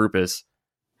about what our group is.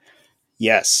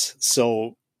 Yes.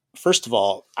 So first of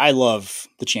all, I love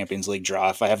the Champions League draw.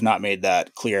 If I have not made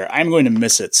that clear, I'm going to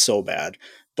miss it so bad.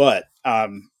 But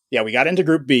we got into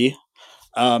Group B,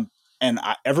 and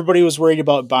everybody was worried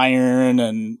about Bayern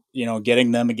and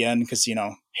getting them again because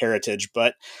heritage.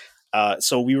 But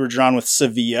so we were drawn with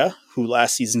Sevilla, who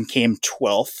last season came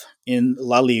 12th in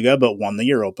La Liga, but won the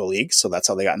Europa League. So that's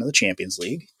how they got into the Champions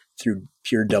League through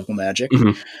pure double magic.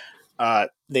 Mm-hmm.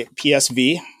 The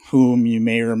PSV, whom you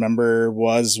may remember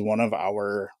was one of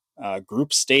our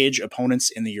group stage opponents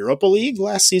in the Europa League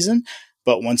last season.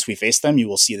 But once we face them, you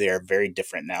will see they are very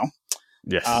different now.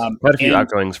 Yes, quite a few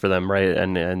outgoings for them, right?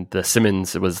 And the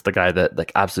Simmons was the guy that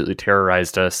like absolutely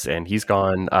terrorized us, and he's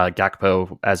gone.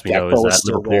 Gakpo, as we know, is at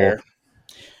Liverpool. There.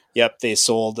 Yep, they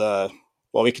sold.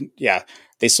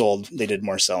 They sold. They did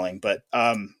more selling, but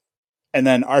and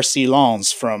then RC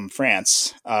Lens from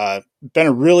France. Been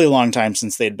a really long time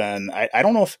since they'd been. I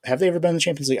don't know if have they ever been in the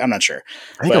Champions League. I'm not sure.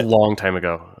 I think a long time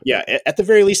ago. Yeah, at the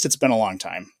very least, it's been a long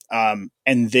time.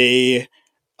 And they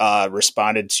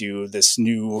responded to this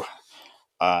new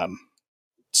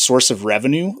source of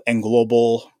revenue and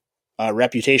global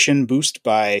reputation boost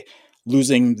by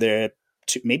losing their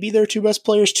two best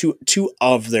players, two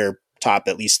of their top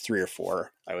at least 3 or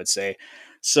 4, I would say.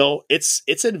 So it's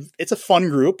a fun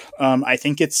group. I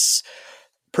think it's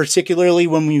particularly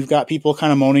when we've got people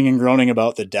kind of moaning and groaning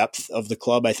about the depth of the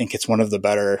club. I think it's one of the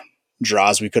better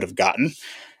draws we could have gotten.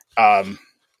 I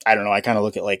don't know. I kind of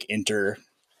look at like Inter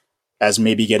as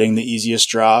maybe getting the easiest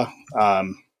draw,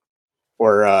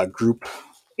 or Group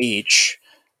H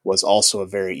was also a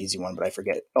very easy one, but I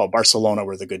forget. Oh, Barcelona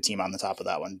were the good team on the top of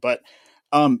that one. But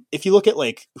if you look at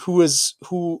like who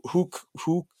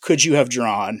could you have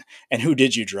drawn and who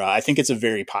did you draw, I think it's a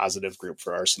very positive group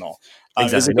for Arsenal.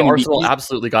 Exactly. No, Arsenal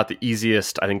absolutely got the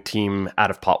easiest, I think, team out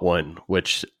of pot 1,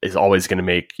 which is always going to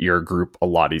make your group a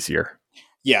lot easier.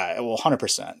 Yeah, well,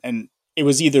 100%. And it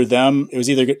was either them, it was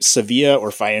either Sevilla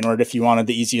or Feyenoord if you wanted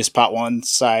the easiest pot 1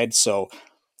 side. So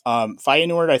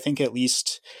Feyenoord, I think, at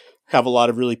least have a lot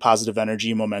of really positive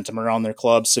energy, momentum around their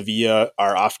club. Sevilla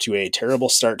are off to a terrible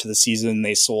start to the season.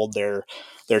 They sold their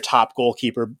top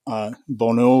goalkeeper,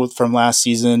 Bono, from last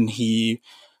season. He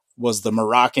was the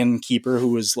Moroccan keeper who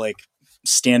was like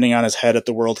standing on his head at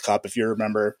the World Cup, if you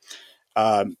remember.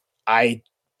 I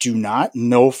do not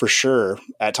know for sure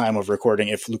at time of recording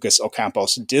if Lucas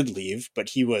Ocampos did leave, but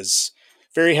he was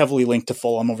very heavily linked to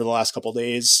Fulham over the last couple of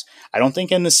days. I don't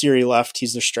think En-Nesyri left.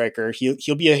 He's their striker.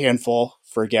 He'll be a handful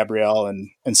for Gabriel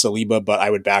and Saliba, but I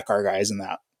would back our guys in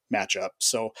that matchup.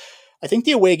 So I think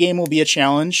the away game will be a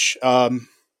challenge. They'll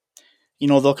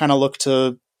kind of look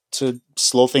to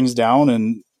slow things down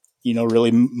and,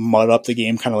 really mud up the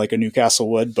game kind of like a Newcastle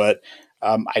would, but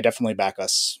I definitely back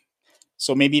us.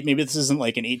 So maybe this isn't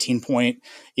like an 18-point,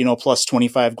 plus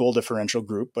 25 goal differential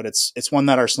group, but it's one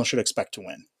that Arsenal should expect to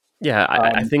win. Yeah,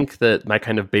 I think that my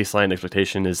kind of baseline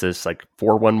expectation is this like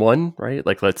 4-1-1, right?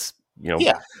 Like let's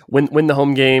win the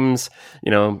home games,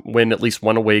 win at least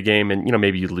one away game, and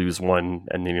maybe you lose one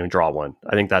and then draw one.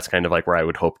 I think that's kind of like where I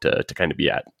would hope to kind of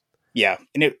be at. Yeah,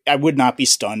 and I would not be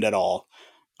stunned at all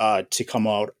to come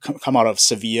out of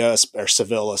Sevilla or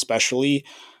Seville especially,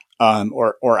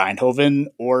 or Eindhoven,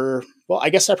 or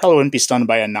I guess I probably wouldn't be stunned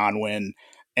by a non-win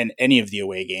in any of the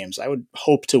away games. I would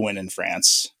hope to win in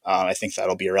France. I think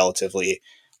that'll be a relatively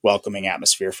welcoming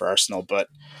atmosphere for Arsenal, but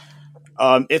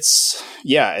PSV.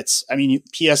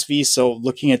 So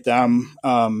looking at them,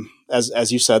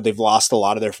 as you said, they've lost a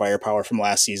lot of their firepower from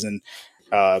last season,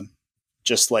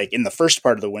 just like in the first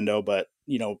part of the window. But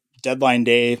deadline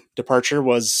day departure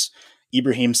was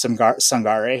Ibrahim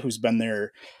Sangare, who's been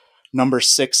their number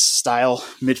 6 style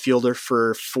midfielder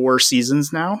for 4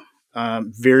 seasons now.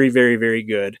 Very, very, very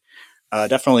good.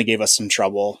 Definitely gave us some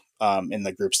trouble in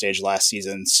the group stage last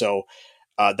season. So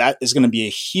that is going to be a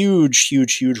huge,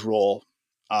 huge, huge role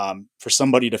for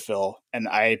somebody to fill. And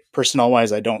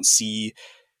personnel-wise, I don't see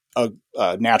a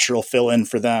natural fill-in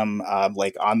for them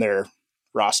like on their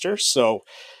roster. So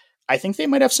I think they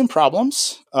might have some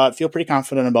problems. Feel pretty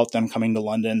confident about them coming to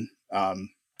London.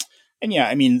 And yeah,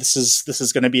 I mean, this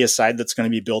is going to be a side that's going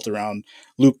to be built around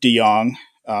Luke de Jong,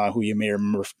 who you may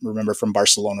remember from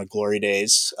Barcelona glory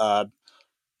days.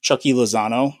 Chucky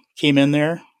Lozano came in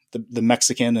there, the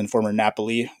Mexican and former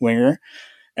Napoli winger.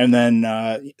 And then,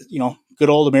 good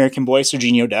old American boy,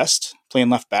 Serginho Dest, playing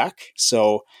left back.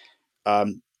 So,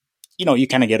 you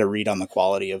kind of get a read on the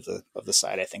quality of the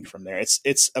side, I think, from there.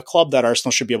 It's a club that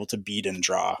Arsenal should be able to beat and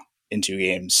draw in 2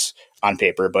 games on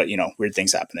paper, but, weird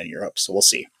things happen in Europe. So we'll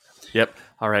see. Yep.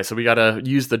 All right. So we got to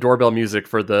use the doorbell music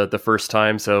for the first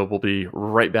time. So we'll be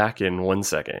right back in 1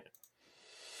 second.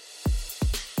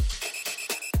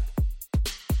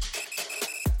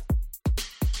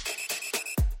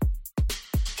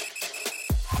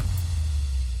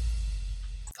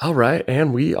 All right,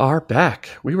 and we are back.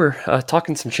 We were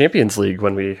talking some Champions League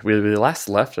when we last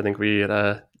left. I think we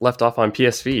had left off on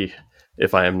PSV,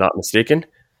 if I am not mistaken.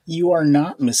 You are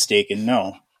not mistaken,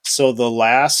 no. So the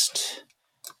last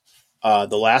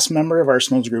member of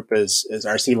Arsenal's group is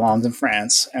RC Lens in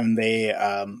France, and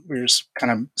we're just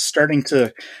kind of starting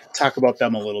to talk about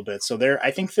them a little bit. So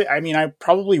I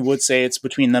probably would say it's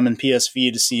between them and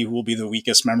PSV to see who will be the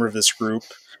weakest member of this group.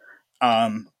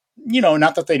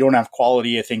 Not that they don't have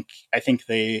quality. I think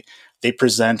they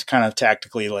present kind of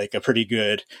tactically like a pretty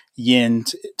good yin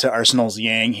to Arsenal's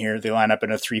yang here. They line up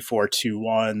in a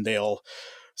 3-4-2-1. They'll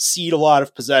cede a lot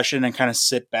of possession and kind of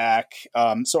sit back.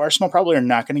 So Arsenal probably are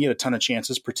not going to get a ton of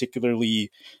chances, particularly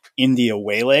in the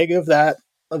away leg of that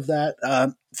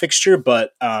fixture.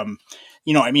 But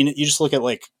you just look at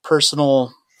like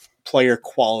personal player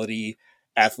quality,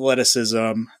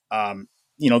 athleticism.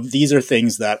 These are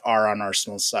things that are on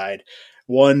Arsenal's side.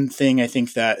 One thing I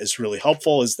think that is really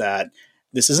helpful is that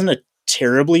this isn't a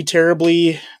terribly,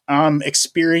 terribly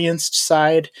experienced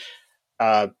side.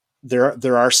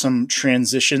 There are some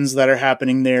transitions that are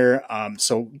happening there.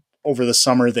 So over the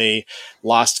summer, they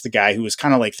lost the guy who was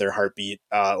kind of like their heartbeat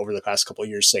over the past couple of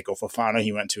years, Seko Fofana.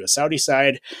 He went to a Saudi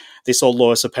side. They sold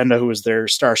Lois Openda, who was their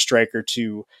star striker,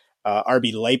 to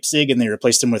RB Leipzig, and they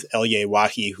replaced him with Elie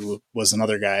Wahi, who was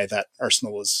another guy that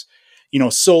Arsenal was,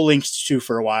 so linked to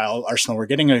for a while. Arsenal were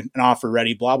getting an offer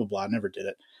ready, blah, blah, blah, never did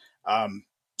it.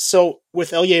 So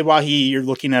with Elie Wahi, you're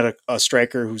looking at a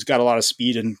striker who's got a lot of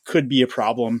speed and could be a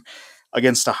problem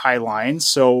against a high line.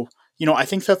 So, I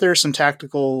think that there are some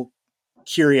tactical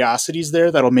curiosities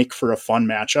there that'll make for a fun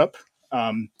matchup.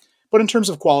 But in terms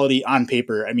of quality on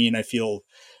paper, I feel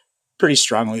pretty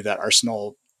strongly that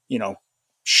Arsenal,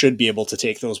 should be able to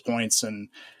take those points and,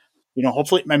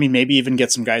 hopefully, maybe even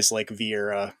get some guys like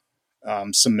Vieira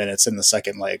some minutes in the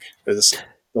second leg for the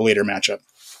later matchup.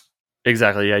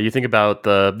 Exactly. Yeah. You think about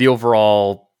the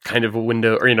overall kind of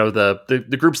window, or,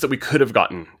 the groups that we could have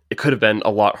gotten it could have been a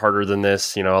lot harder than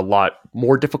this, a lot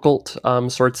more difficult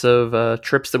sorts of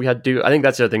trips that we had to do. I think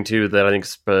that's the other thing too that I think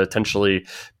is potentially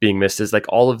being missed is like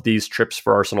all of these trips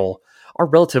for Arsenal are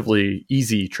relatively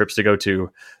easy trips to go to.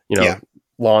 Yeah.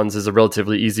 Lens is a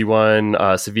relatively easy one.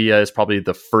 Sevilla is probably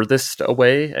the furthest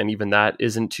away, and even that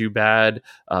isn't too bad.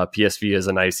 PSV is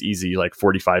a nice, easy, like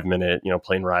 45-minute,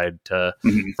 plane ride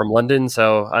from London.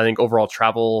 So I think overall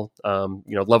travel,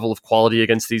 level of quality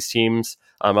against these teams.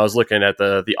 I was looking at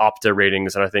the Opta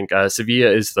ratings, and I think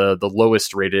Sevilla is the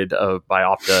lowest rated by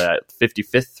Opta at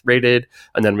 55th rated,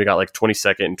 and then we got like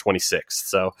 22nd and 26th.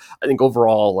 So I think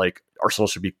overall, like Arsenal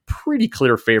should be pretty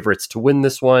clear favorites to win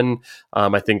this one.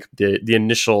 I think the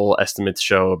initial estimates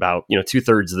show about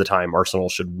 2/3 of the time Arsenal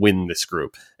should win this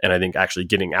group, and I think actually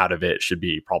getting out of it should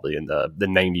be probably in the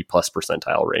 90+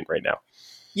 percentile range right now.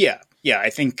 Yeah,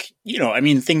 I think,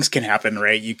 things can happen,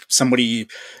 right? Somebody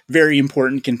very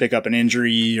important can pick up an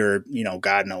injury or,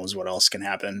 God knows what else can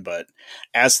happen. But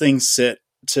as things sit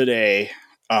today,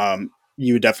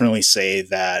 you would definitely say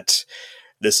that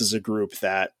this is a group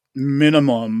that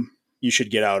minimum you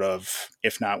should get out of,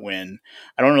 if not win.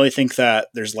 I don't really think that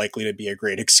there's likely to be a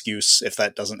great excuse if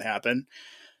that doesn't happen.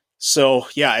 So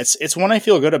yeah, it's one I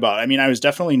feel good about. I mean, I was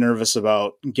definitely nervous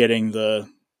about getting the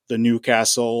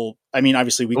Newcastle. I mean,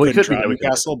 obviously we couldn't try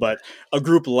Newcastle, but a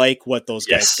group like what those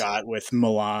guys got with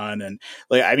Milan and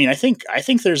like, I mean, I think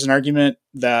there's an argument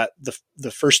that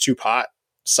the first two pot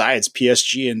sides,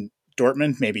 PSG and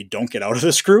Dortmund, maybe don't get out of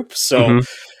this group. So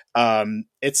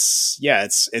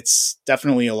it's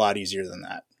definitely a lot easier than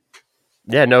that.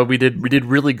 Yeah, no, we did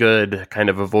really good kind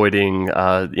of avoiding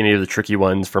any of the tricky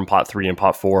ones from pot 3 and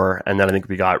pot 4. And then I think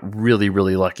we got really,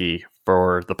 really lucky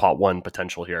for the pot 1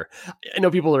 potential here. I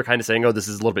know people are kind of saying, oh, this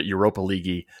is a little bit Europa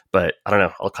League-y, but I don't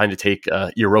know. I'll kind of take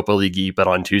Europa League-y, but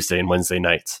on Tuesday and Wednesday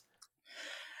nights.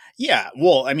 Yeah,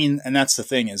 well, I mean, and that's the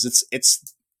thing is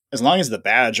it's as long as the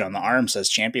badge on the arm says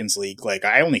Champions League, like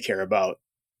I only care about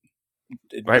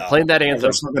playing that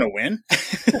anthem. We're going to win.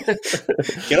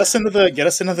 Get us into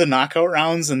the knockout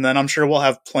rounds, and then I'm sure we'll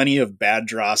have plenty of bad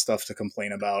draw stuff to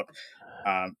complain about.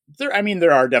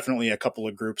 There are definitely a couple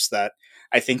of groups that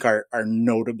I think are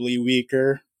notably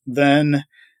weaker than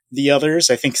the others.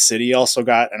 I think City also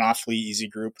got an awfully easy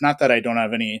group. Not that I don't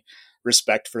have any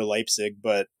respect for Leipzig,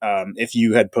 but if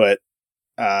you had put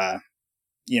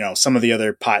some of the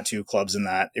other pot 2 clubs in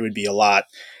that, it would be a lot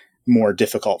more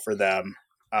difficult for them.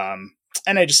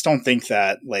 And I just don't think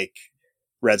that like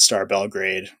Red Star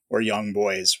Belgrade or Young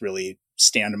Boys really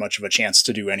stand much of a chance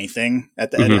to do anything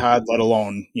at the Etihad, let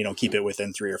alone, keep it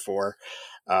within 3 or 4.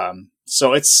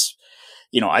 So it's,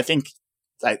 I think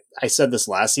I said this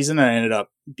last season and I ended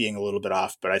up being a little bit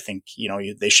off, but I think,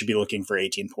 they should be looking for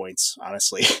 18 points,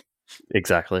 honestly.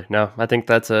 Exactly. No, I think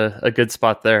that's a good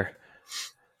spot there.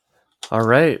 All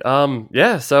right.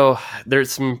 So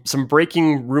there's some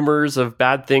breaking rumors of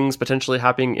bad things potentially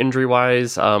happening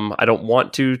injury-wise. I don't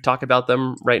want to talk about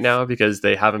them right now because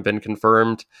they haven't been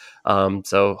confirmed.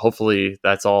 So hopefully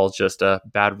that's all just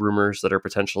bad rumors that are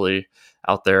potentially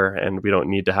out there, and we don't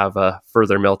need to have a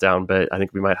further meltdown. But I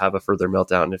think we might have a further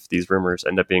meltdown if these rumors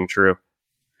end up being true.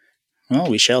 Well,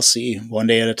 we shall see. One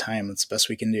day at a time. That's the best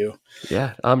we can do.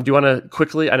 Yeah. Do you want to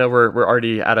quickly, I know we're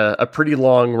already at a pretty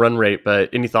long run rate, but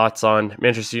any thoughts on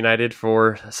Manchester United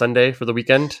for Sunday for the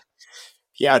weekend?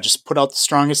 Yeah, just put out the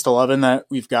strongest 11 that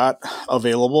we've got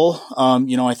available.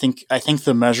 I think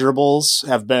the measurables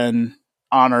have been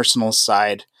on Arsenal's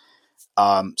side.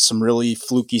 Some really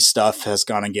fluky stuff has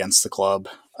gone against the club.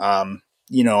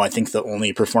 I think the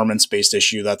only performance-based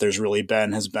issue that there's really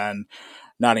been has been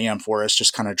Nottingham Forest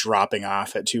just kind of dropping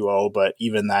off at 2-0, but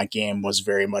even that game was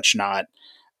very much not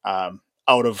out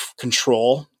of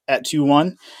control at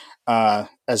 2-1,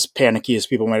 as panicky as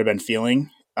people might have been feeling.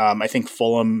 I think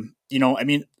Fulham,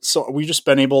 so we've just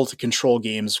been able to control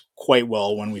games quite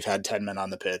well when we've had 10 men on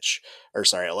the pitch,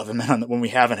 11 men when we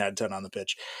haven't had 10 on the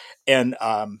pitch. And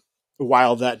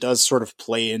while that does sort of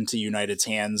play into United's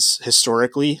hands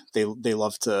historically, they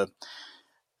love to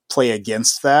play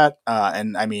against that.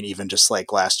 And I mean, even just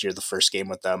like last year, the first game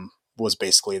with them was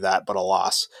basically that, but a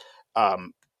loss.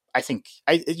 I think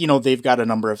they've got a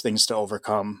number of things to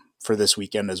overcome for this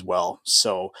weekend as well.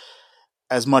 So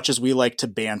as much as we like to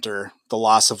banter the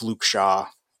loss of Luke Shaw,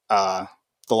 the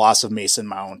loss of Mason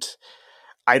Mount,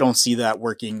 I don't see that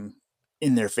working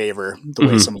in their favor the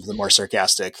way some of the more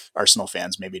sarcastic Arsenal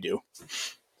fans maybe do.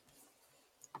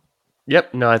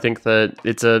 Yep. No, I think that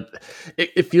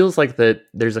it feels like that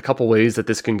there's a couple ways that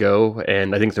this can go.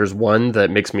 And I think there's one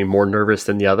that makes me more nervous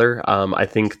than the other. I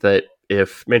think that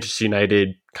if Manchester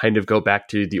United kind of go back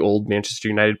to the old Manchester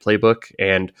United playbook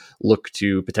and look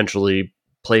to potentially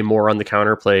play more on the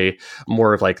counter, play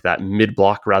more of like that mid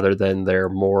block rather than their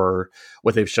more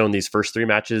what they've shown these first 3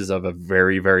 matches of a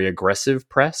very, very aggressive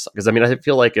press. Because I mean, I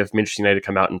feel like if Manchester United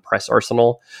come out and press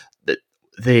Arsenal, that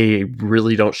they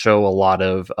really don't show a lot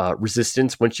of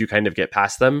resistance once you kind of get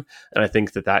past them. And I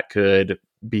think that that could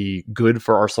be good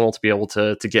for Arsenal to be able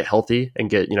to get healthy and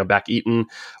get, back eaten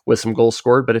with some goals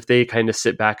scored. But if they kind of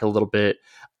sit back a little bit,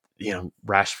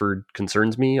 Rashford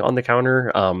concerns me on the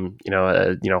counter.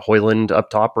 Højlund up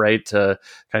top, right, to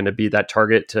kind of be that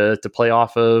target to play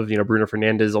off of. Bruno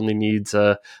Fernandes only needs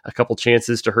a couple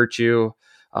chances to hurt you.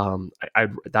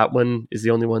 That one is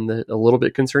the only one that a little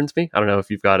bit concerns me. I don't know if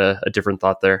you've got a different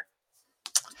thought there.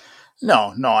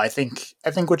 No, I think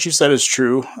what you said is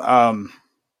true.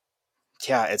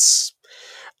 It's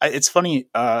funny.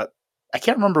 I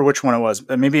can't remember which one it was.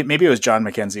 Maybe it was John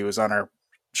McKenzie who was on our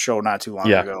show not too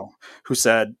long ago, who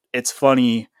said it's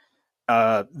funny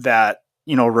that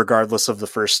regardless of the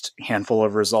first handful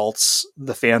of results,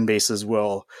 the fan bases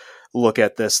will look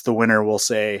at this. The winner will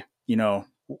say,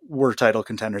 we're title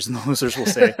contenders, and the losers will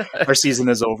say our season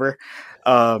is over.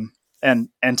 And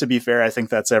to be fair, I think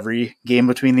that's every game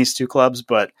between these two clubs,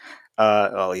 but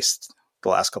at least the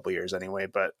last couple of years anyway.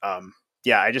 But I'm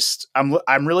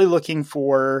really looking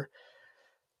for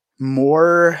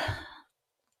more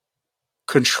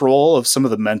control of some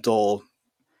of the mental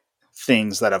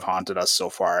things that have haunted us so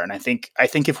far. And I think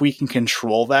if we can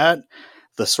control that,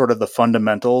 the sort of the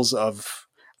fundamentals of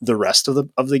the rest of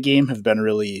the game have been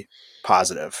really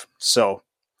positive. So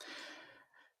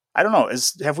I don't know.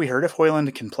 Have we heard if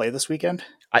Højlund can play this weekend?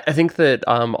 I think that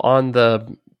on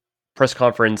the press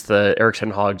conference that Erik ten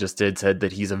Hag just said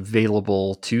that he's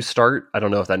available to start. I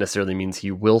don't know if that necessarily means he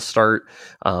will start.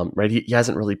 Right? He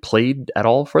hasn't really played at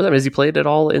all for them. Has he played at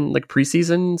all in like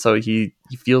preseason? So he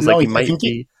feels like he might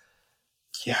be.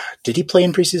 Yeah. Did he play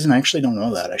in preseason? I actually don't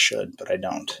know that. I should, but I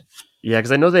don't. Yeah,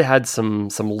 because I know they had some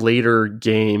later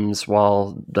games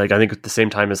while, like, I think at the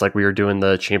same time as like we were doing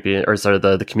the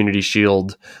the Community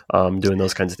Shield, doing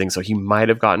those kinds of things. So he might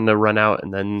have gotten a run out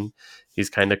and then he's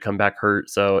kind of come back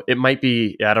hurt. So it might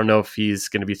be, I don't know if he's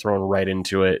going to be thrown right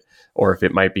into it or if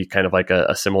it might be kind of like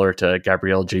a similar to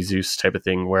Gabriel Jesus type of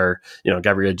thing where,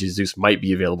 Gabriel Jesus might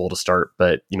be available to start,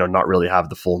 but, not really have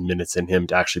the full minutes in him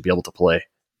to actually be able to play.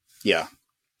 Yeah.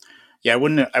 Yeah, I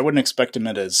wouldn't expect him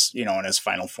in his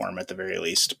final form at the very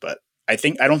least, but I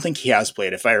don't think he has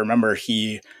played. If I remember,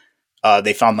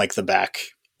 they found like the back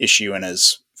issue in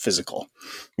his physical.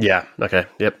 Yeah. Okay.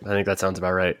 Yep. I think that sounds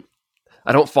about right.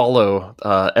 I don't follow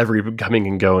every coming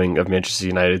and going of Manchester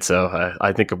United, so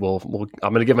I think I'm going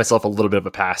to give myself a little bit of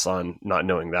a pass on not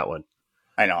knowing that one.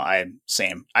 I know.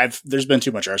 Same. There's been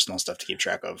too much Arsenal stuff to keep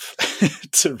track of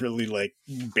to really like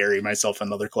bury myself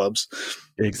in other clubs.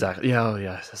 Exactly. Yeah. Oh,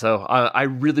 yeah. So I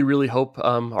really, really hope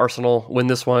Arsenal win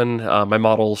this one. My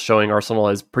model's showing Arsenal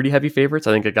as pretty heavy favorites.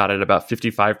 I think it got it about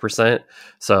 55%.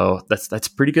 So that's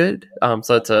pretty good.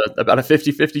 So it's about a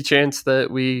 50-50 chance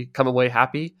that we come away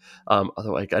happy.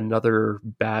 Although like another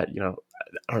bad,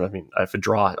 I don't know. I mean, if a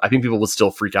draw, I think people would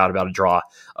still freak out about a draw.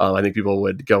 I think people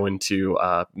would go into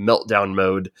meltdown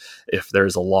mode if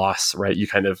there's a loss, right? You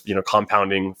kind of,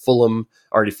 compounding Fulham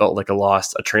already felt like a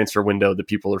loss, a transfer window that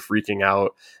people are freaking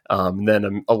out. And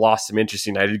then a loss to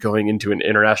Manchester United going into an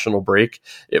international break.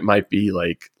 It might be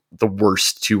like the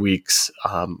worst 2 weeks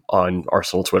on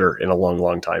Arsenal Twitter in a long,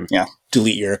 long time. Yeah.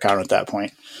 Delete your account at that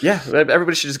point. Yeah.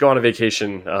 Everybody should just go on a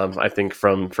vacation. I think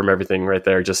from everything right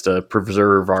there, just to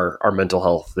preserve our mental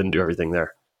health and do everything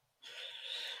there.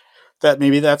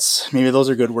 Maybe those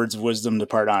are good words of wisdom to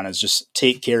part on, is just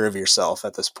take care of yourself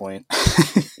at this point.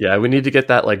 Yeah. We need to get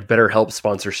that like BetterHelp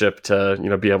sponsorship to,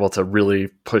 be able to really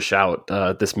push out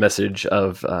this message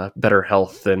of better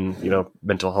health and,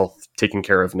 mental health, taking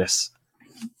care ofness.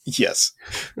 Yes.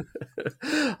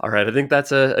 All right. I think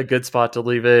that's a good spot to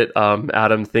leave it.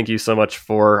 Adam, thank you so much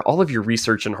for all of your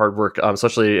research and hard work,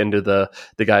 especially into the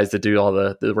guys that do all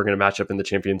we're going to match up in the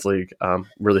Champions League.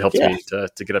 Really helped me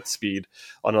to get up to speed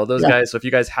on all those guys. So if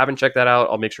you guys haven't checked that out,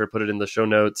 I'll make sure to put it in the show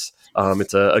notes.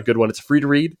 It's a good one. It's free to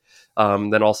read.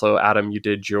 Then also, Adam, you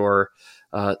did your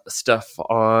stuff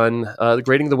on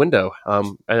grading the window.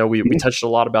 I know we touched a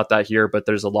lot about that here, but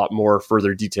there's a lot more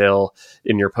further detail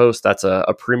in your post. That's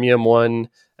a premium one.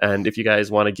 And if you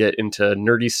guys want to get into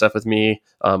nerdy stuff with me,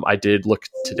 I did look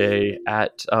today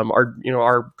at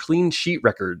our clean sheet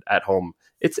record at home.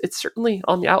 It's certainly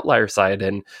on the outlier side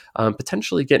and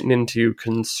potentially getting into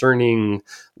concerning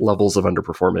levels of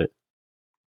underperformance.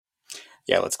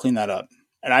 Yeah, let's clean that up.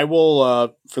 And I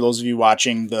will, for those of you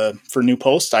watching for New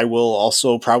Post, I will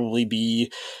also probably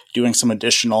be doing some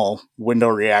additional window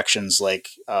reactions. Like,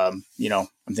 I'm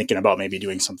thinking about maybe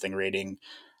doing something rating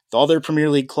the other Premier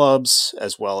League clubs,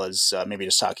 as well as maybe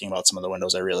just talking about some of the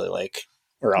windows I really like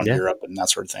around Europe and that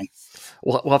sort of thing.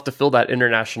 We'll have to fill that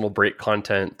international break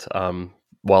content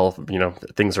while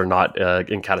things are not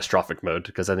in catastrophic mode,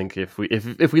 because I think if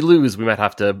we lose, we might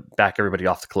have to back everybody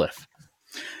off the cliff.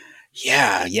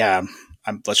 Yeah.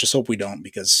 Let's just hope we don't,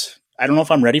 because I don't know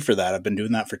if I'm ready for that. I've been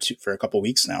doing that for a couple of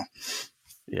weeks now.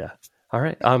 Yeah. All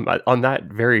right. On that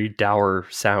very dour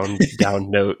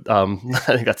down note, I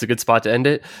think that's a good spot to end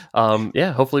it.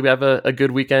 Hopefully we have a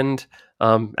good weekend.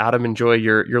 Adam, enjoy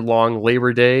your long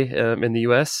Labor Day in the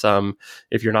U.S.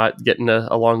 If you're not getting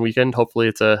a long weekend, hopefully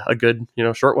it's a good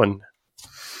short one.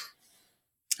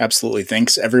 Absolutely.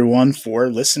 Thanks everyone for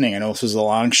listening. I know this was a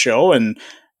long show, and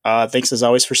thanks as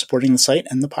always for supporting the site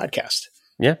and the podcast.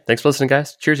 Yeah. Thanks for listening,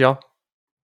 guys. Cheers, y'all.